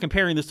game. I'm not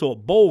comparing this to a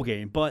bowl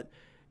game, but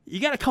you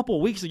got a couple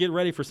of weeks to get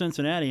ready for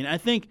Cincinnati. And I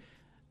think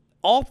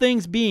all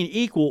things being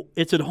equal,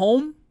 it's at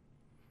home.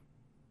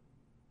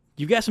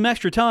 You've got some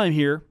extra time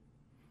here.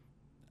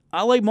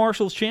 I like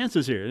Marshall's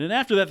chances here. And then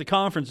after that, the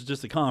conference is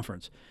just a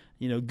conference.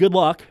 You know, good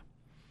luck.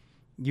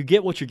 You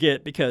get what you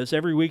get because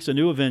every week's a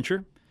new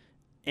adventure.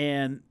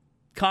 And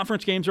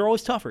conference games are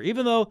always tougher,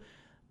 even though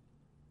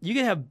you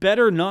can have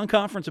better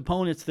non-conference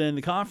opponents than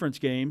the conference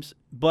games,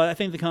 but I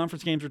think the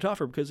conference games are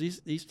tougher because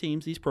these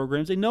teams, these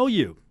programs, they know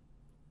you.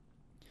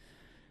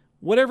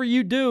 Whatever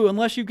you do,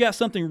 unless you've got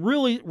something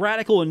really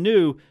radical and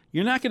new,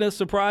 you're not going to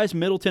surprise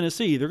Middle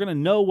Tennessee. They're going to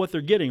know what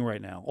they're getting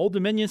right now. Old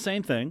Dominion,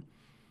 same thing.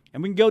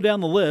 And we can go down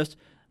the list.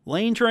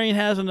 Lane Train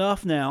has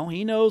enough now.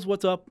 He knows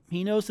what's up.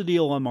 He knows the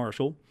deal on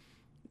Marshall.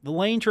 The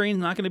Lane Train's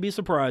not going to be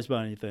surprised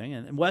by anything.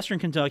 And Western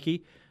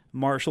Kentucky,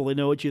 Marshall, they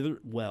know each other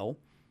well.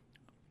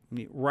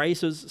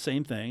 Rice is the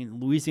same thing.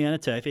 Louisiana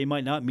Tech, they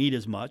might not meet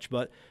as much,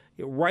 but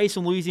Rice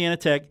and Louisiana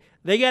Tech,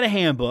 they got a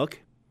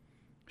handbook.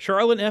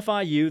 Charlotte and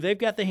FIU, they've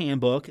got the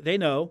handbook. They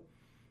know.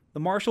 The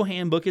Marshall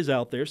handbook is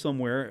out there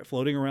somewhere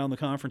floating around the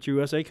Conference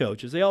USA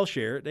coaches. They all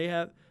share it. They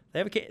have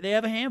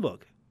a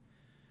handbook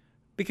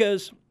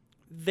because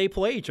they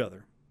play each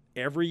other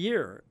every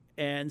year.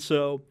 And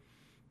so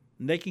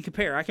they can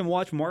compare. I can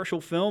watch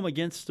Marshall film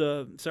against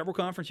several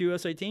Conference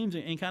USA teams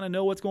and kind of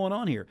know what's going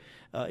on here.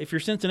 If you're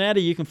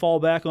Cincinnati, you can fall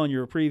back on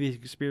your previous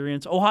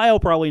experience. Ohio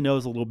probably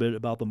knows a little bit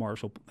about the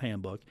Marshall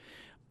handbook.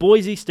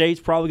 Boise State's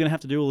probably going to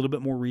have to do a little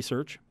bit more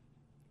research.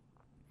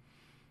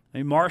 I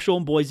mean, Marshall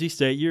and Boise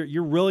State,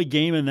 you're really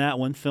gaming that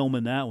one,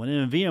 filming that one.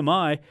 And in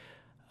VMI,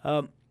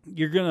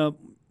 you're gonna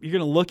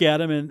look at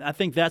them, and I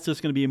think that's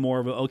just going to be more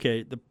of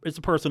it's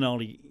a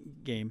personality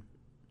game.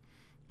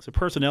 It's a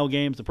personnel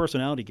game. It's a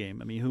personality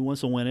game. I mean, who wants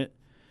to win it?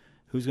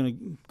 Who's going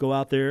to go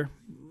out there,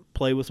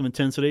 play with some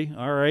intensity?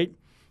 All right,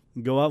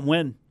 go out and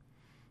win.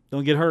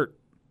 Don't get hurt.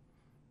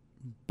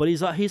 But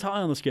he's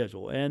high on the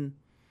schedule, and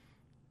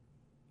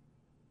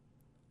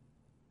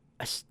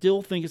I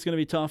still think it's going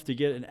to be tough to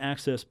get an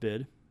access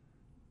bid.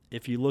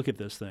 If you look at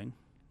this thing,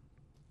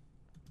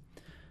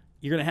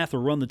 you're going to have to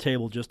run the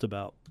table just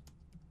about,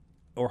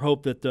 or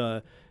hope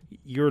that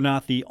you're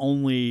not the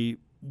only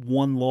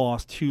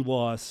one-loss,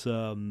 two-loss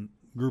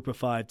Group of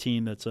 5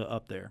 team that's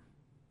up there.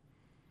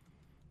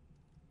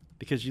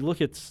 Because you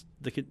look at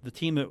the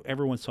team that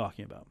everyone's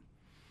talking about.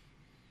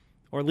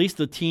 or at least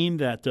the team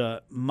that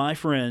my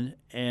friend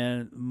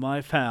and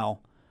my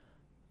pal,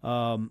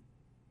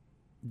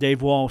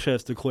 Dave Walsh,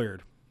 has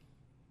declared.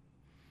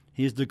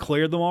 He's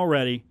declared them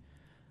already.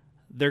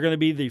 They're going to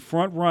be the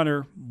front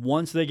runner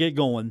once they get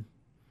going,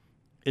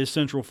 is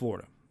Central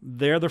Florida.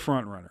 They're the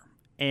front runner.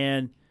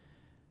 And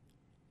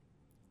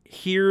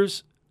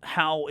here's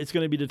how it's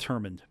going to be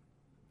determined.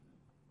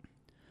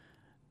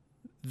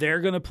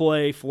 They're going to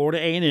play Florida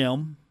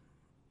A&M.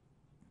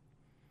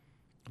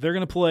 They're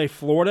going to play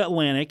Florida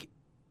Atlantic,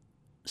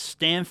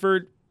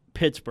 Stanford,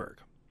 Pittsburgh.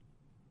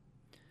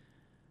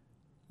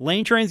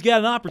 Lane Train's got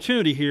an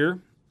opportunity here.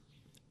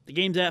 The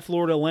game's at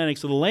Florida Atlantic,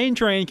 so the Lane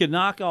Train could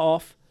knock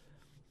off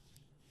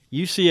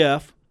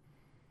UCF,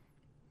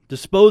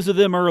 dispose of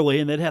them early,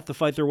 and they'd have to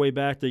fight their way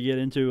back to get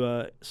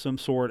into some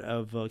sort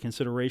of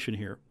consideration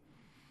here.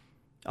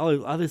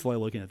 I just like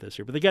looking at this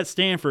here. But they got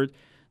Stanford.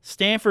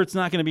 Stanford's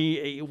not going to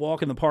be a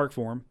walk in the park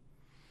for them.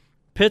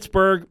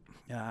 Pittsburgh,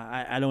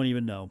 I don't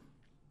even know.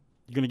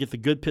 You're going to get the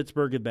good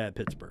Pittsburgh and bad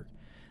Pittsburgh.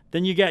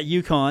 Then you got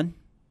UConn.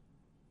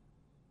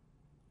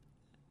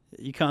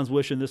 UConn's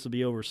wishing this will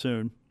be over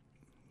soon.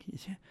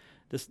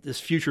 This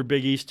future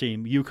Big East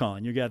team,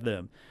 UConn, you got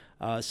them.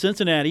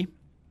 Cincinnati,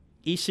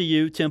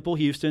 ECU, Temple,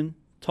 Houston,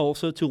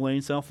 Tulsa,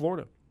 Tulane, South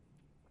Florida.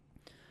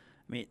 I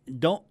mean,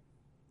 don't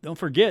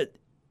forget,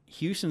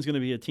 Houston's going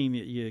to be a team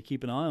that you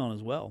keep an eye on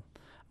as well.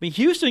 I mean,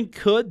 Houston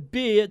could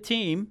be a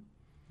team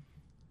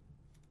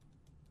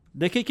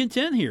that could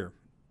contend here.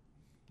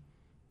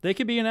 They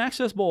could be an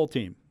Access Bowl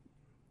team.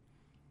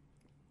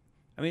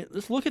 I mean,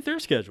 let's look at their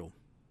schedule.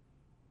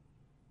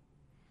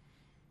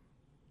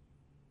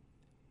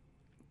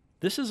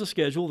 This is a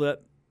schedule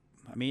that,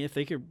 I mean, if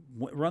they could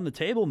run the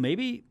table,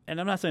 maybe, and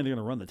I'm not saying they're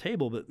going to run the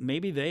table, but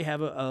maybe they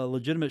have a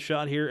legitimate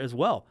shot here as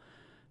well,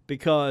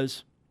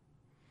 because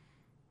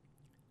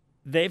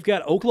they've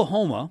got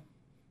Oklahoma.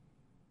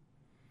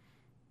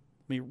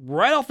 I mean,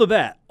 right off the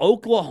bat,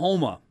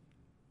 Oklahoma,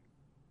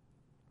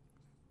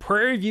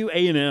 Prairie View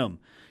A&M.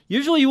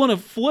 Usually you want to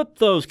flip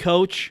those,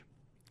 Coach.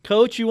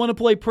 Coach, you want to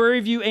play Prairie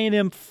View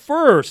A&M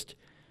first.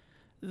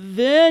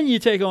 Then you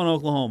take on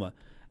Oklahoma.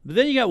 But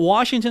then you got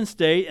Washington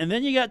State, and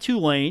then you got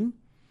Tulane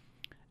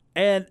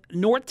and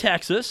North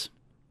Texas.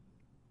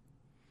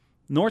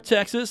 North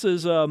Texas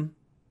is going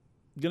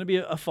to be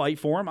a fight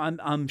for them.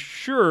 I'm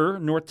sure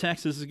North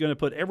Texas is going to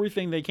put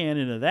everything they can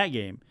into that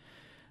game.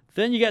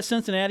 Then you got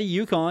Cincinnati,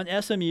 UConn,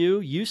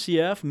 SMU,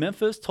 UCF,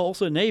 Memphis,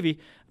 Tulsa, Navy.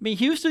 I mean,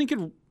 Houston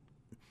could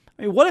 –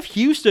 I mean, what if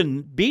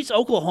Houston beats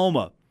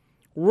Oklahoma?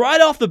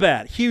 Right off the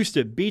bat,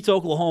 Houston beats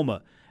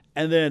Oklahoma,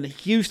 and then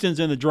Houston's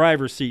in the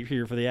driver's seat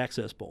here for the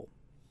Access Bowl.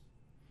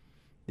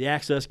 The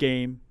Access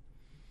game,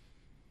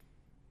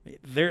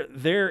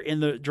 they're in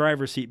the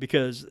driver's seat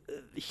because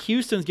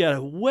Houston's got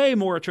a way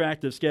more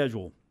attractive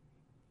schedule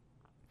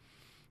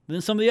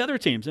than some of the other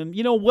teams. And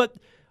you know what?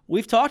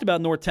 We've talked about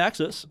North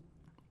Texas.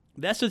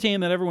 That's the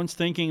team that everyone's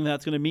thinking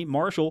that's going to meet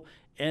Marshall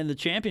in the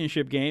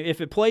championship game. If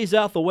it plays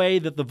out the way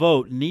that the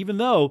vote, and even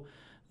though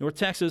North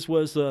Texas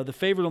was the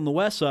favorite on the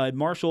west side,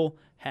 Marshall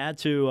had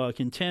to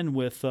contend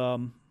with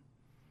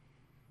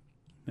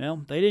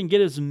well, they didn't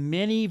get as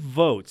many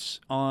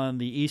votes on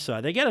the east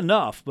side. They got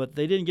enough, but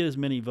they didn't get as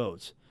many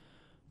votes.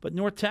 But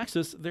North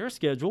Texas, their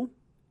schedule,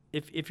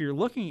 if you're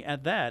looking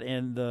at that,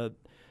 and let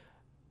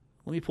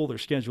me pull their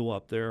schedule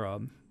up.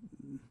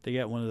 They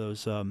got one of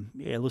those,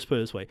 let's put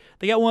it this way.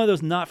 They got one of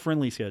those not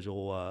friendly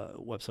schedule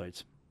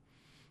websites.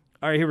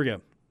 All right, here we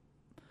go.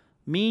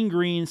 Mean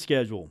Green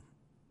schedule.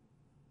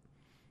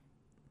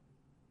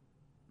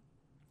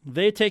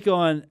 They take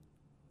on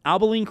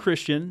Abilene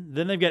Christian.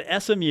 Then they've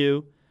got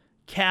SMU,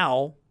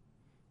 Cal,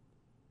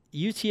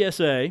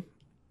 UTSA,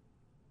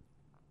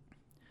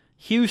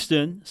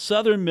 Houston,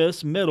 Southern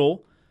Miss,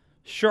 Middle,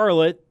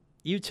 Charlotte,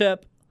 UTEP,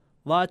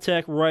 La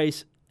Tech,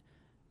 Rice,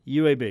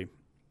 UAB.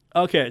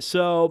 Okay,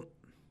 so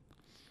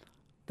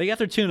they got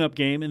their tune-up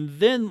game, and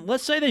then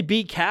let's say they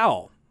beat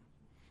Cal.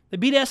 They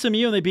beat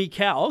SMU and they beat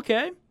Cal.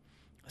 Okay,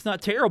 that's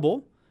not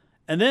terrible.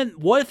 And then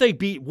what if they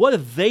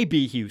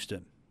beat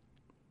Houston?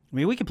 I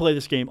mean, we can play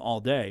this game all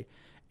day.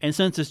 And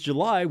since it's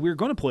July, we're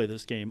going to play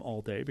this game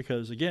all day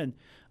because, again,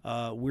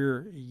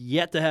 we're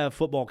yet to have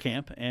football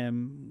camp,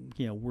 and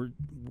you know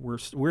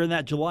we're in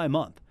that July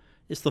month.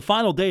 It's the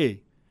final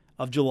day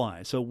of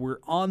July, so we're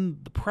on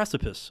the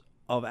precipice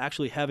of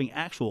actually having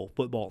actual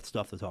football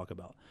stuff to talk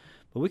about.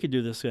 But we could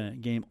do this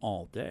game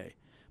all day.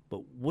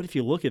 But what if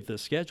you look at the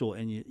schedule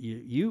and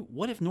you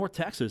what if North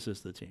Texas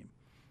is the team?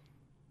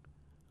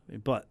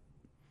 But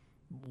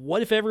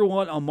what if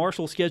everyone on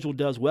Marshall's schedule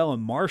does well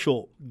and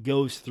Marshall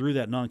goes through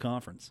that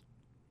non-conference?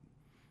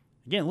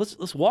 Again,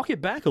 let's walk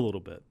it back a little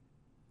bit.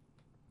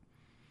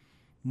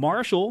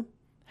 Marshall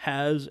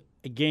has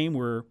a game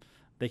where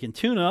they can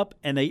tune up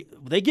and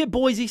they get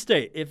Boise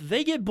State. If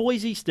they get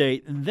Boise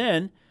State, and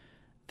then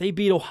they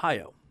beat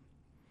Ohio.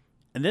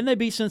 And then they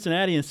beat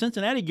Cincinnati, and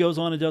Cincinnati goes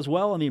on and does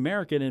well in the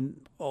American,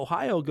 and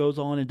Ohio goes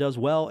on and does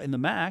well in the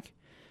MAC.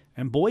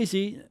 And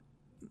Boise,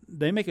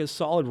 they make a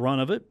solid run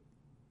of it.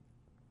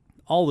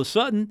 All of a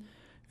sudden,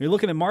 you're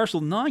looking at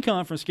Marshall's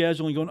non-conference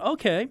schedule and going,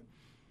 okay,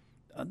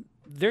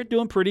 they're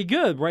doing pretty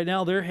good. Right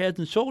now, they're heads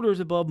and shoulders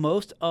above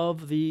most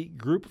of the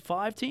Group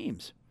 5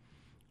 teams.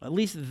 At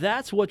least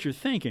that's what you're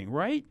thinking,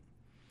 right?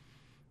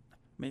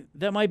 I mean,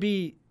 that might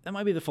be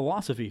the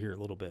philosophy here a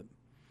little bit,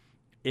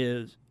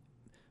 is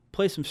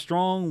play some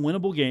strong,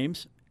 winnable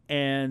games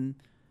and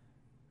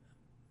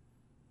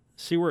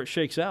see where it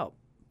shakes out.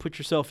 Put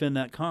yourself in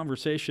that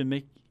conversation,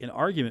 make an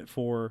argument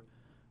for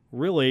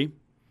really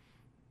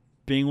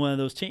being one of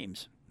those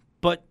teams.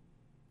 But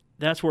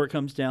that's where it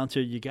comes down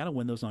to, you got to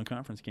win those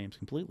non-conference games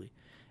completely.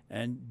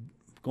 And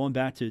going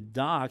back to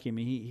Doc, I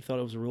mean, he thought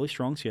it was a really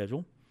strong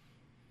schedule.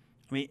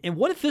 I mean, and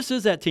what if this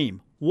is that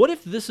team? What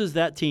if this is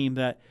that team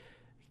that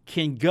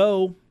can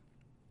go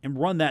and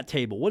run that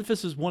table? What if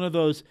this is one of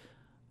those,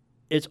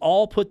 it's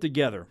all put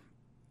together.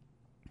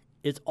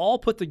 It's all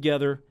put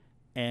together,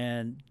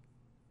 and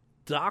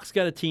Doc's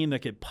got a team that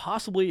could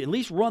possibly at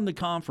least run the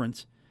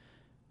conference,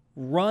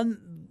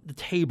 run the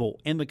table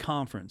in the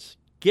conference,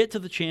 get to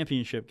the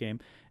championship game,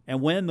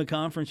 and win the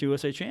Conference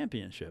USA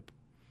Championship.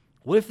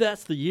 What if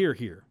that's the year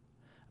here?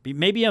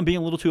 Maybe I'm being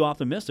a little too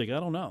optimistic. I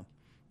don't know.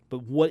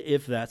 But what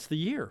if that's the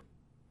year?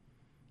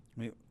 I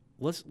mean,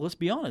 let's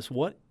be honest.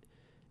 What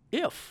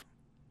if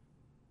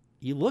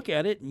you look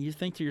at it and you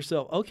think to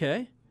yourself,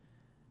 okay,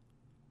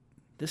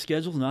 this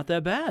schedule's not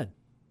that bad.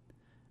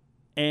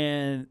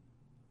 And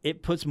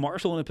it puts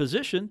Marshall in a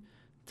position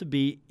to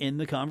be in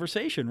the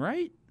conversation,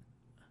 right?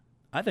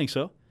 I think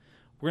so.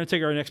 We're going to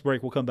take our next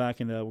break. We'll come back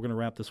and we're going to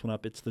wrap this one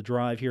up. It's The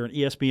Drive here on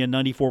ESPN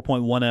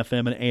 94.1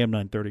 FM and AM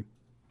 930.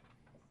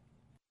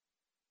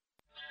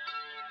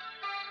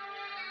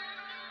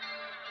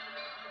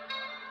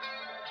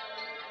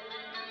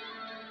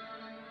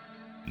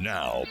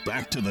 Now,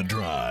 back to The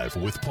Drive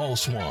with Paul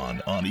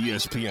Swann on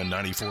ESPN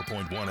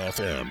 94.1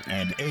 FM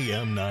and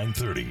AM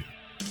 930.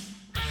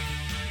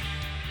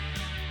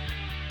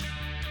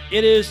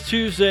 It is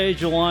Tuesday,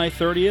 July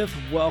 30th.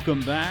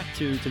 Welcome back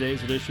to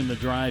today's edition of The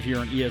Drive here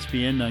on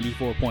ESPN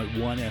 94.1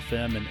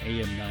 FM and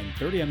AM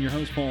 930. I'm your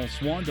host, Paul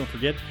Swann. Don't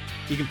forget,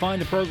 you can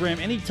find the program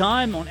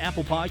anytime on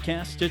Apple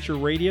Podcasts, Stitcher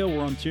Radio,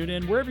 or on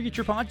TuneIn. Wherever you get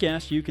your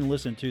podcasts, you can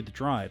listen to The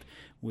Drive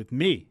with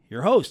me,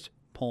 your host,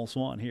 Paul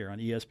Swann, here on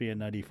ESPN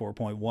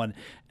 94.1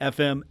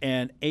 FM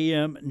and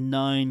AM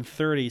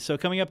 930. So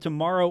coming up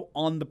tomorrow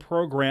on the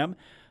program,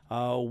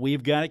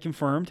 we've got it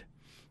confirmed.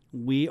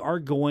 We are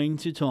going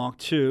to talk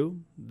to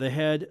the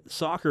head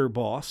soccer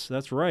boss,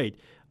 that's right,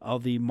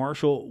 of the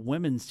Marshall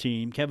women's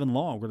team, Kevin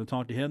Law. We're going to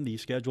talk to him. The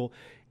schedule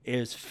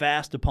is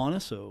fast upon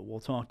us, so we'll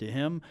talk to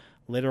him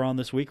later on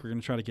this week. We're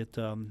going to try to get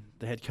the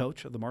head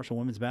coach of the Marshall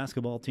women's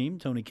basketball team,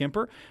 Tony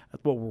Kemper.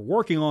 That's what we're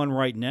working on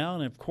right now.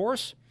 And, of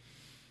course,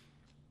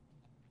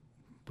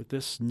 with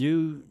this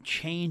new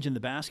change in the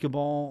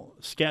basketball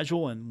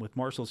schedule and with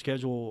Marshall's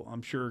schedule,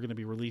 I'm sure going to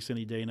be released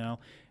any day now.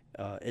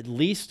 At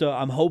least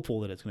I'm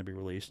hopeful that it's going to be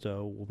released.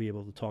 We'll be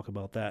able to talk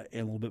about that in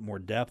a little bit more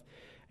depth.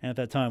 And at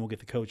that time, we'll get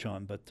the coach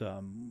on. But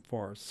as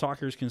far as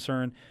soccer is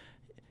concerned,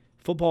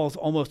 football is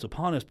almost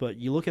upon us. But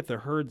you look at the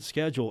Herd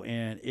schedule,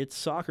 and it's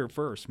soccer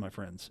first, my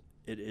friends.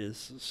 It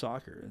is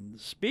soccer. And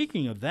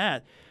speaking of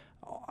that,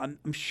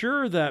 I'm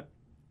sure that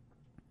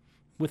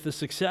with the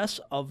success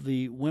of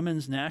the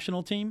women's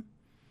national team,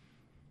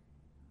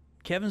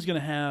 Kevin's going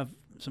to have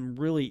some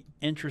really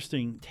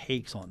interesting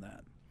takes on that.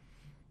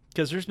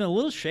 Because there's been a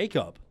little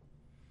shakeup.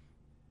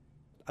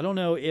 I don't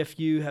know if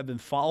you have been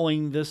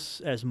following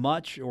this as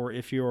much or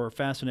if your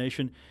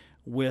fascination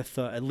with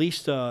at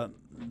least the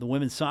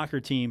women's soccer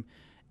team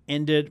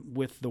ended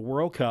with the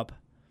World Cup,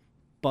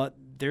 but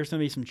there's going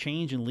to be some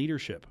change in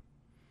leadership.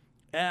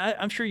 And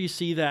I'm sure you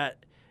see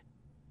that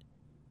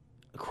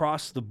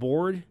across the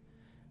board,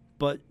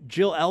 but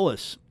Jill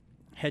Ellis,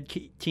 head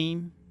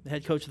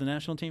coach of the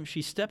national team,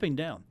 she's stepping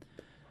down.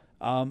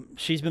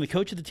 She's been the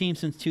coach of the team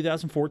since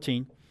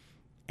 2014.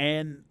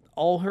 And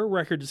all her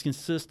record just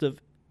consists of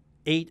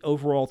 8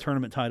 overall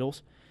tournament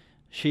titles.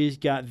 She's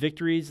got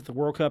victories at the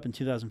World Cup in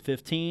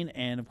 2015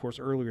 and, of course,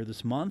 earlier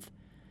this month.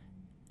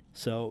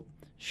 So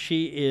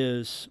she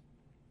is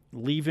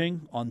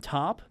leaving on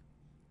top.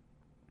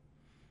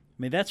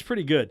 I mean, that's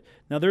pretty good.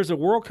 Now, there's a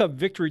World Cup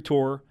victory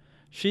tour.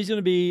 She's going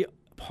to be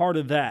part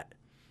of that.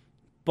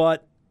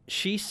 But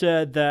she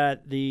said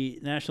that the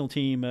national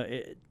team,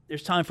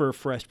 there's time for a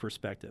fresh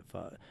perspective.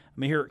 I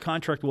mean, her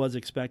contract was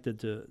expected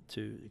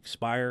to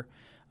expire.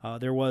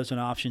 There was an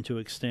option to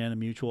extend, a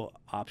mutual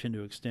option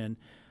to extend.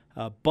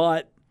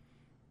 But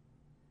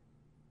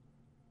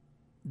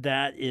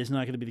that is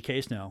not going to be the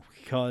case now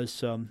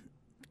because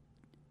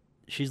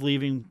she's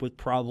leaving with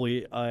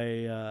probably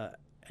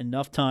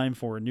enough time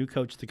for a new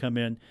coach to come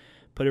in,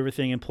 put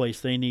everything in place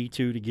they need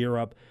to gear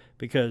up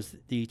because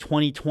the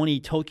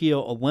 2020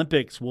 Tokyo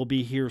Olympics will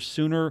be here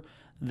sooner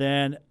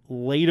than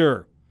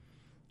later.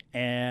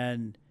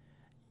 And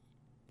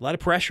a lot of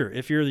pressure.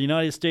 If you're the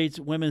United States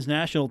women's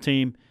national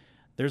team,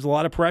 there's a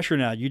lot of pressure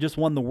now. You just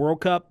won the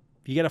World Cup.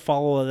 You got to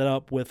follow that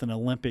up with an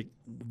Olympic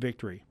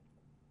victory.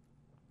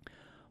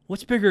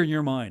 What's bigger in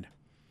your mind?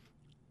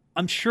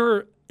 I'm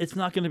sure it's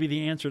not going to be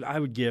the answer that I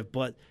would give,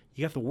 but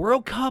you got the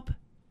World Cup,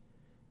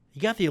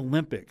 you got the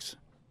Olympics.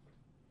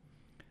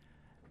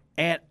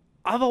 And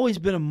I've always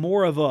been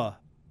more of the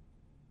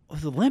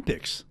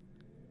Olympics.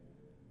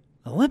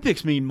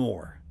 Olympics mean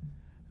more.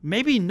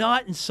 Maybe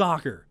not in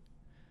soccer.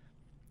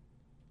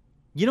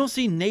 You don't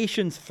see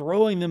nations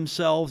throwing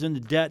themselves into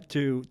debt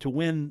to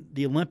win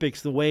the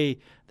Olympics the way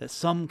that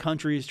some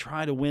countries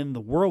try to win the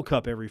World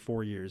Cup every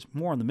 4 years,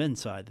 more on the men's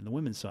side than the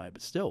women's side.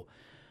 But still,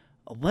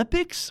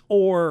 Olympics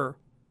or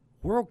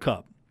World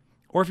Cup?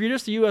 Or if you're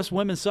just the U.S.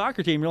 women's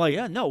soccer team, you're like,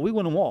 yeah, no, we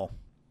win them all.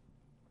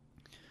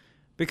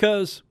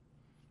 Because,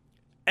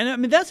 and I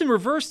mean, that's in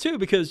reverse too,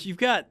 because you've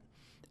got,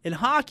 in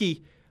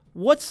hockey,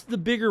 what's the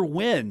bigger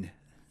win?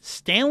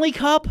 Stanley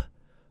Cup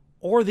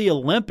or the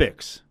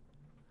Olympics?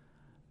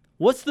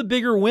 What's the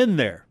bigger win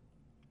there?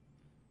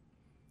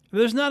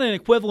 There's not an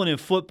equivalent in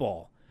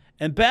football.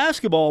 And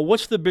basketball,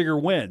 what's the bigger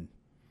win?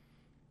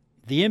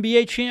 The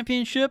NBA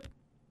championship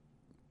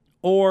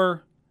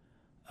or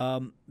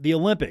the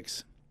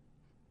Olympics?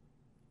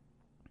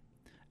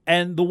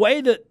 And the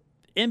way that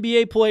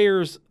NBA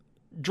players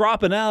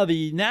dropping out of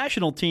the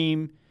national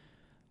team,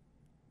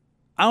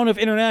 I don't know if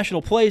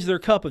international plays their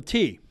cup of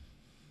tea.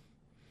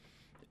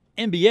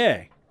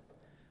 NBA.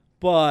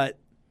 But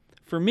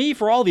for me,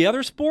 for all the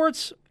other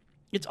sports,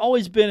 it's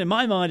always been, in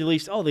my mind at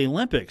least, the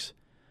Olympics.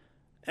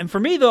 And for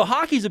me, though,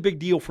 hockey's a big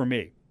deal for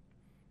me.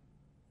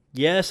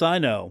 Yes, I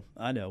know.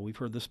 We've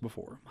heard this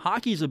before.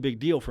 Hockey's a big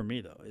deal for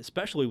me, though,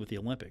 especially with the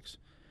Olympics.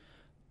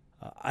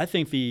 I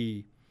think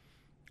the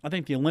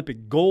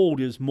Olympic gold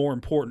is more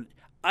important.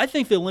 I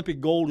think the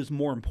Olympic gold is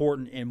more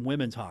important in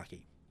women's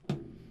hockey.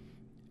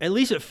 At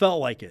least it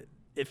felt like it.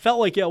 It felt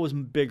like it was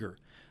bigger.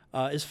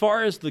 As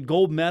far as the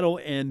gold medal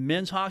in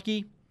men's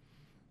hockey,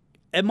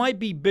 it might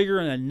be bigger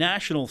in a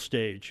national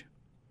stage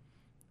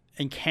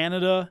in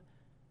Canada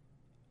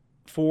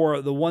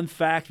for the one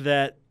fact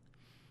that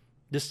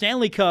the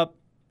Stanley Cup,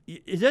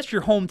 that's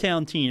your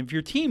hometown team. If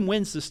your team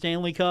wins the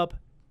Stanley Cup,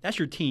 that's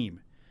your team.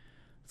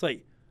 It's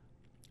like,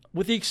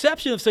 with the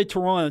exception of, say,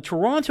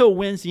 Toronto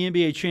wins the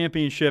NBA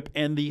championship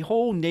and the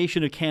whole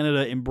nation of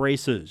Canada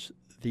embraces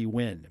the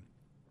win.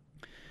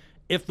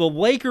 If the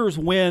Lakers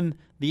win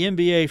the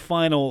NBA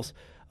Finals,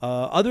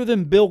 other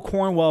than Bill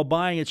Cornwell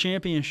buying a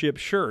championship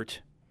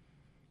shirt,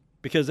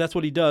 because that's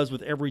what he does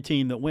with every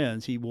team that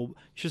wins, you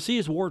should see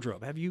his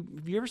wardrobe. Have you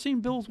ever seen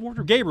Bill's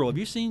wardrobe? Gabriel, have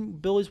you seen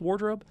Billy's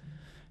wardrobe?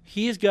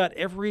 He has got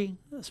every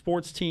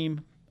sports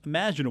team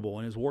imaginable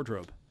in his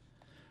wardrobe.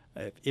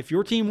 If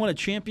your team won a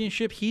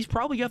championship, he's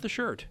probably got the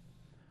shirt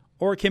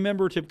or a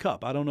commemorative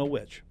cup. I don't know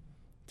which.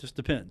 Just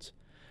depends.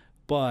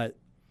 But,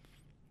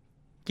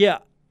 yeah,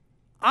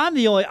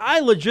 I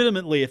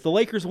legitimately, if the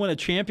Lakers win a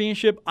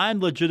championship, I'm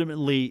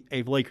legitimately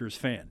a Lakers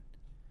fan.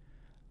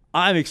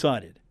 I'm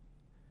excited.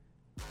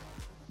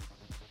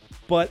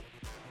 But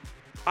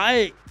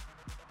I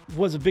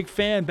was a big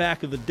fan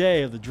back of the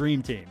day of the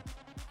Dream Team.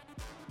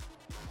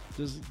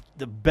 Just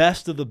the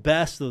best of the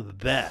best of the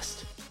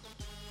best.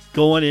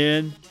 Going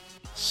in,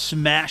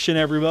 smashing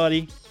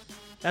everybody.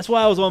 That's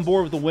why I was on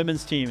board with the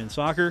women's team in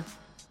soccer.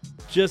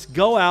 Just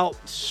go out,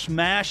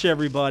 smash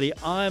everybody.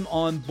 I'm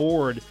on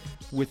board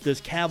with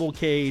this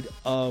cavalcade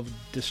of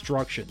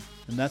destruction.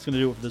 And that's going to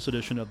do it for this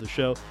edition of the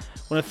show.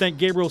 I want to thank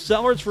Gabriel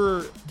Sellers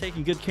for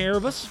taking good care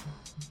of us.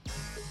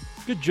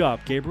 Good job,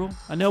 Gabriel.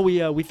 I know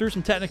we threw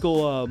some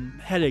technical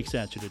headaches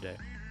at you today.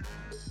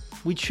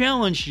 We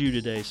challenged you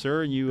today,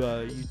 sir, and you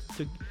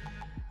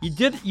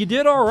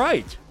did all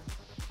right.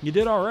 You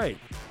did all right.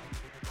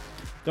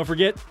 Don't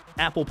forget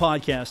Apple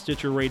Podcasts,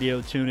 Stitcher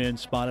Radio, TuneIn,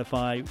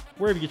 Spotify,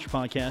 wherever you get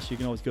your podcasts. You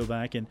can always go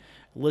back and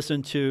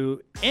listen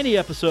to any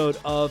episode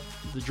of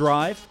The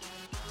Drive.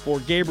 For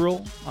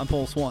Gabriel, I'm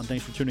Paul Swan.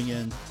 Thanks for tuning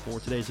in for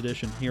today's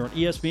edition here on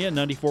ESPN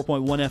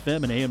 94.1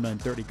 FM and AM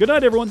 930. Good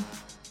night, everyone.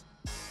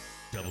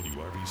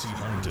 WRBC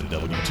Huntington,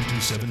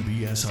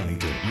 W227BS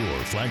Huntington, your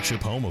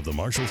flagship home of the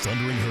Marshall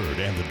Thundering Herd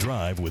and The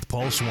Drive with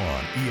Paul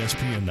Swan,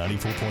 ESPN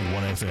 94.1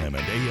 FM and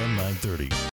AM 930.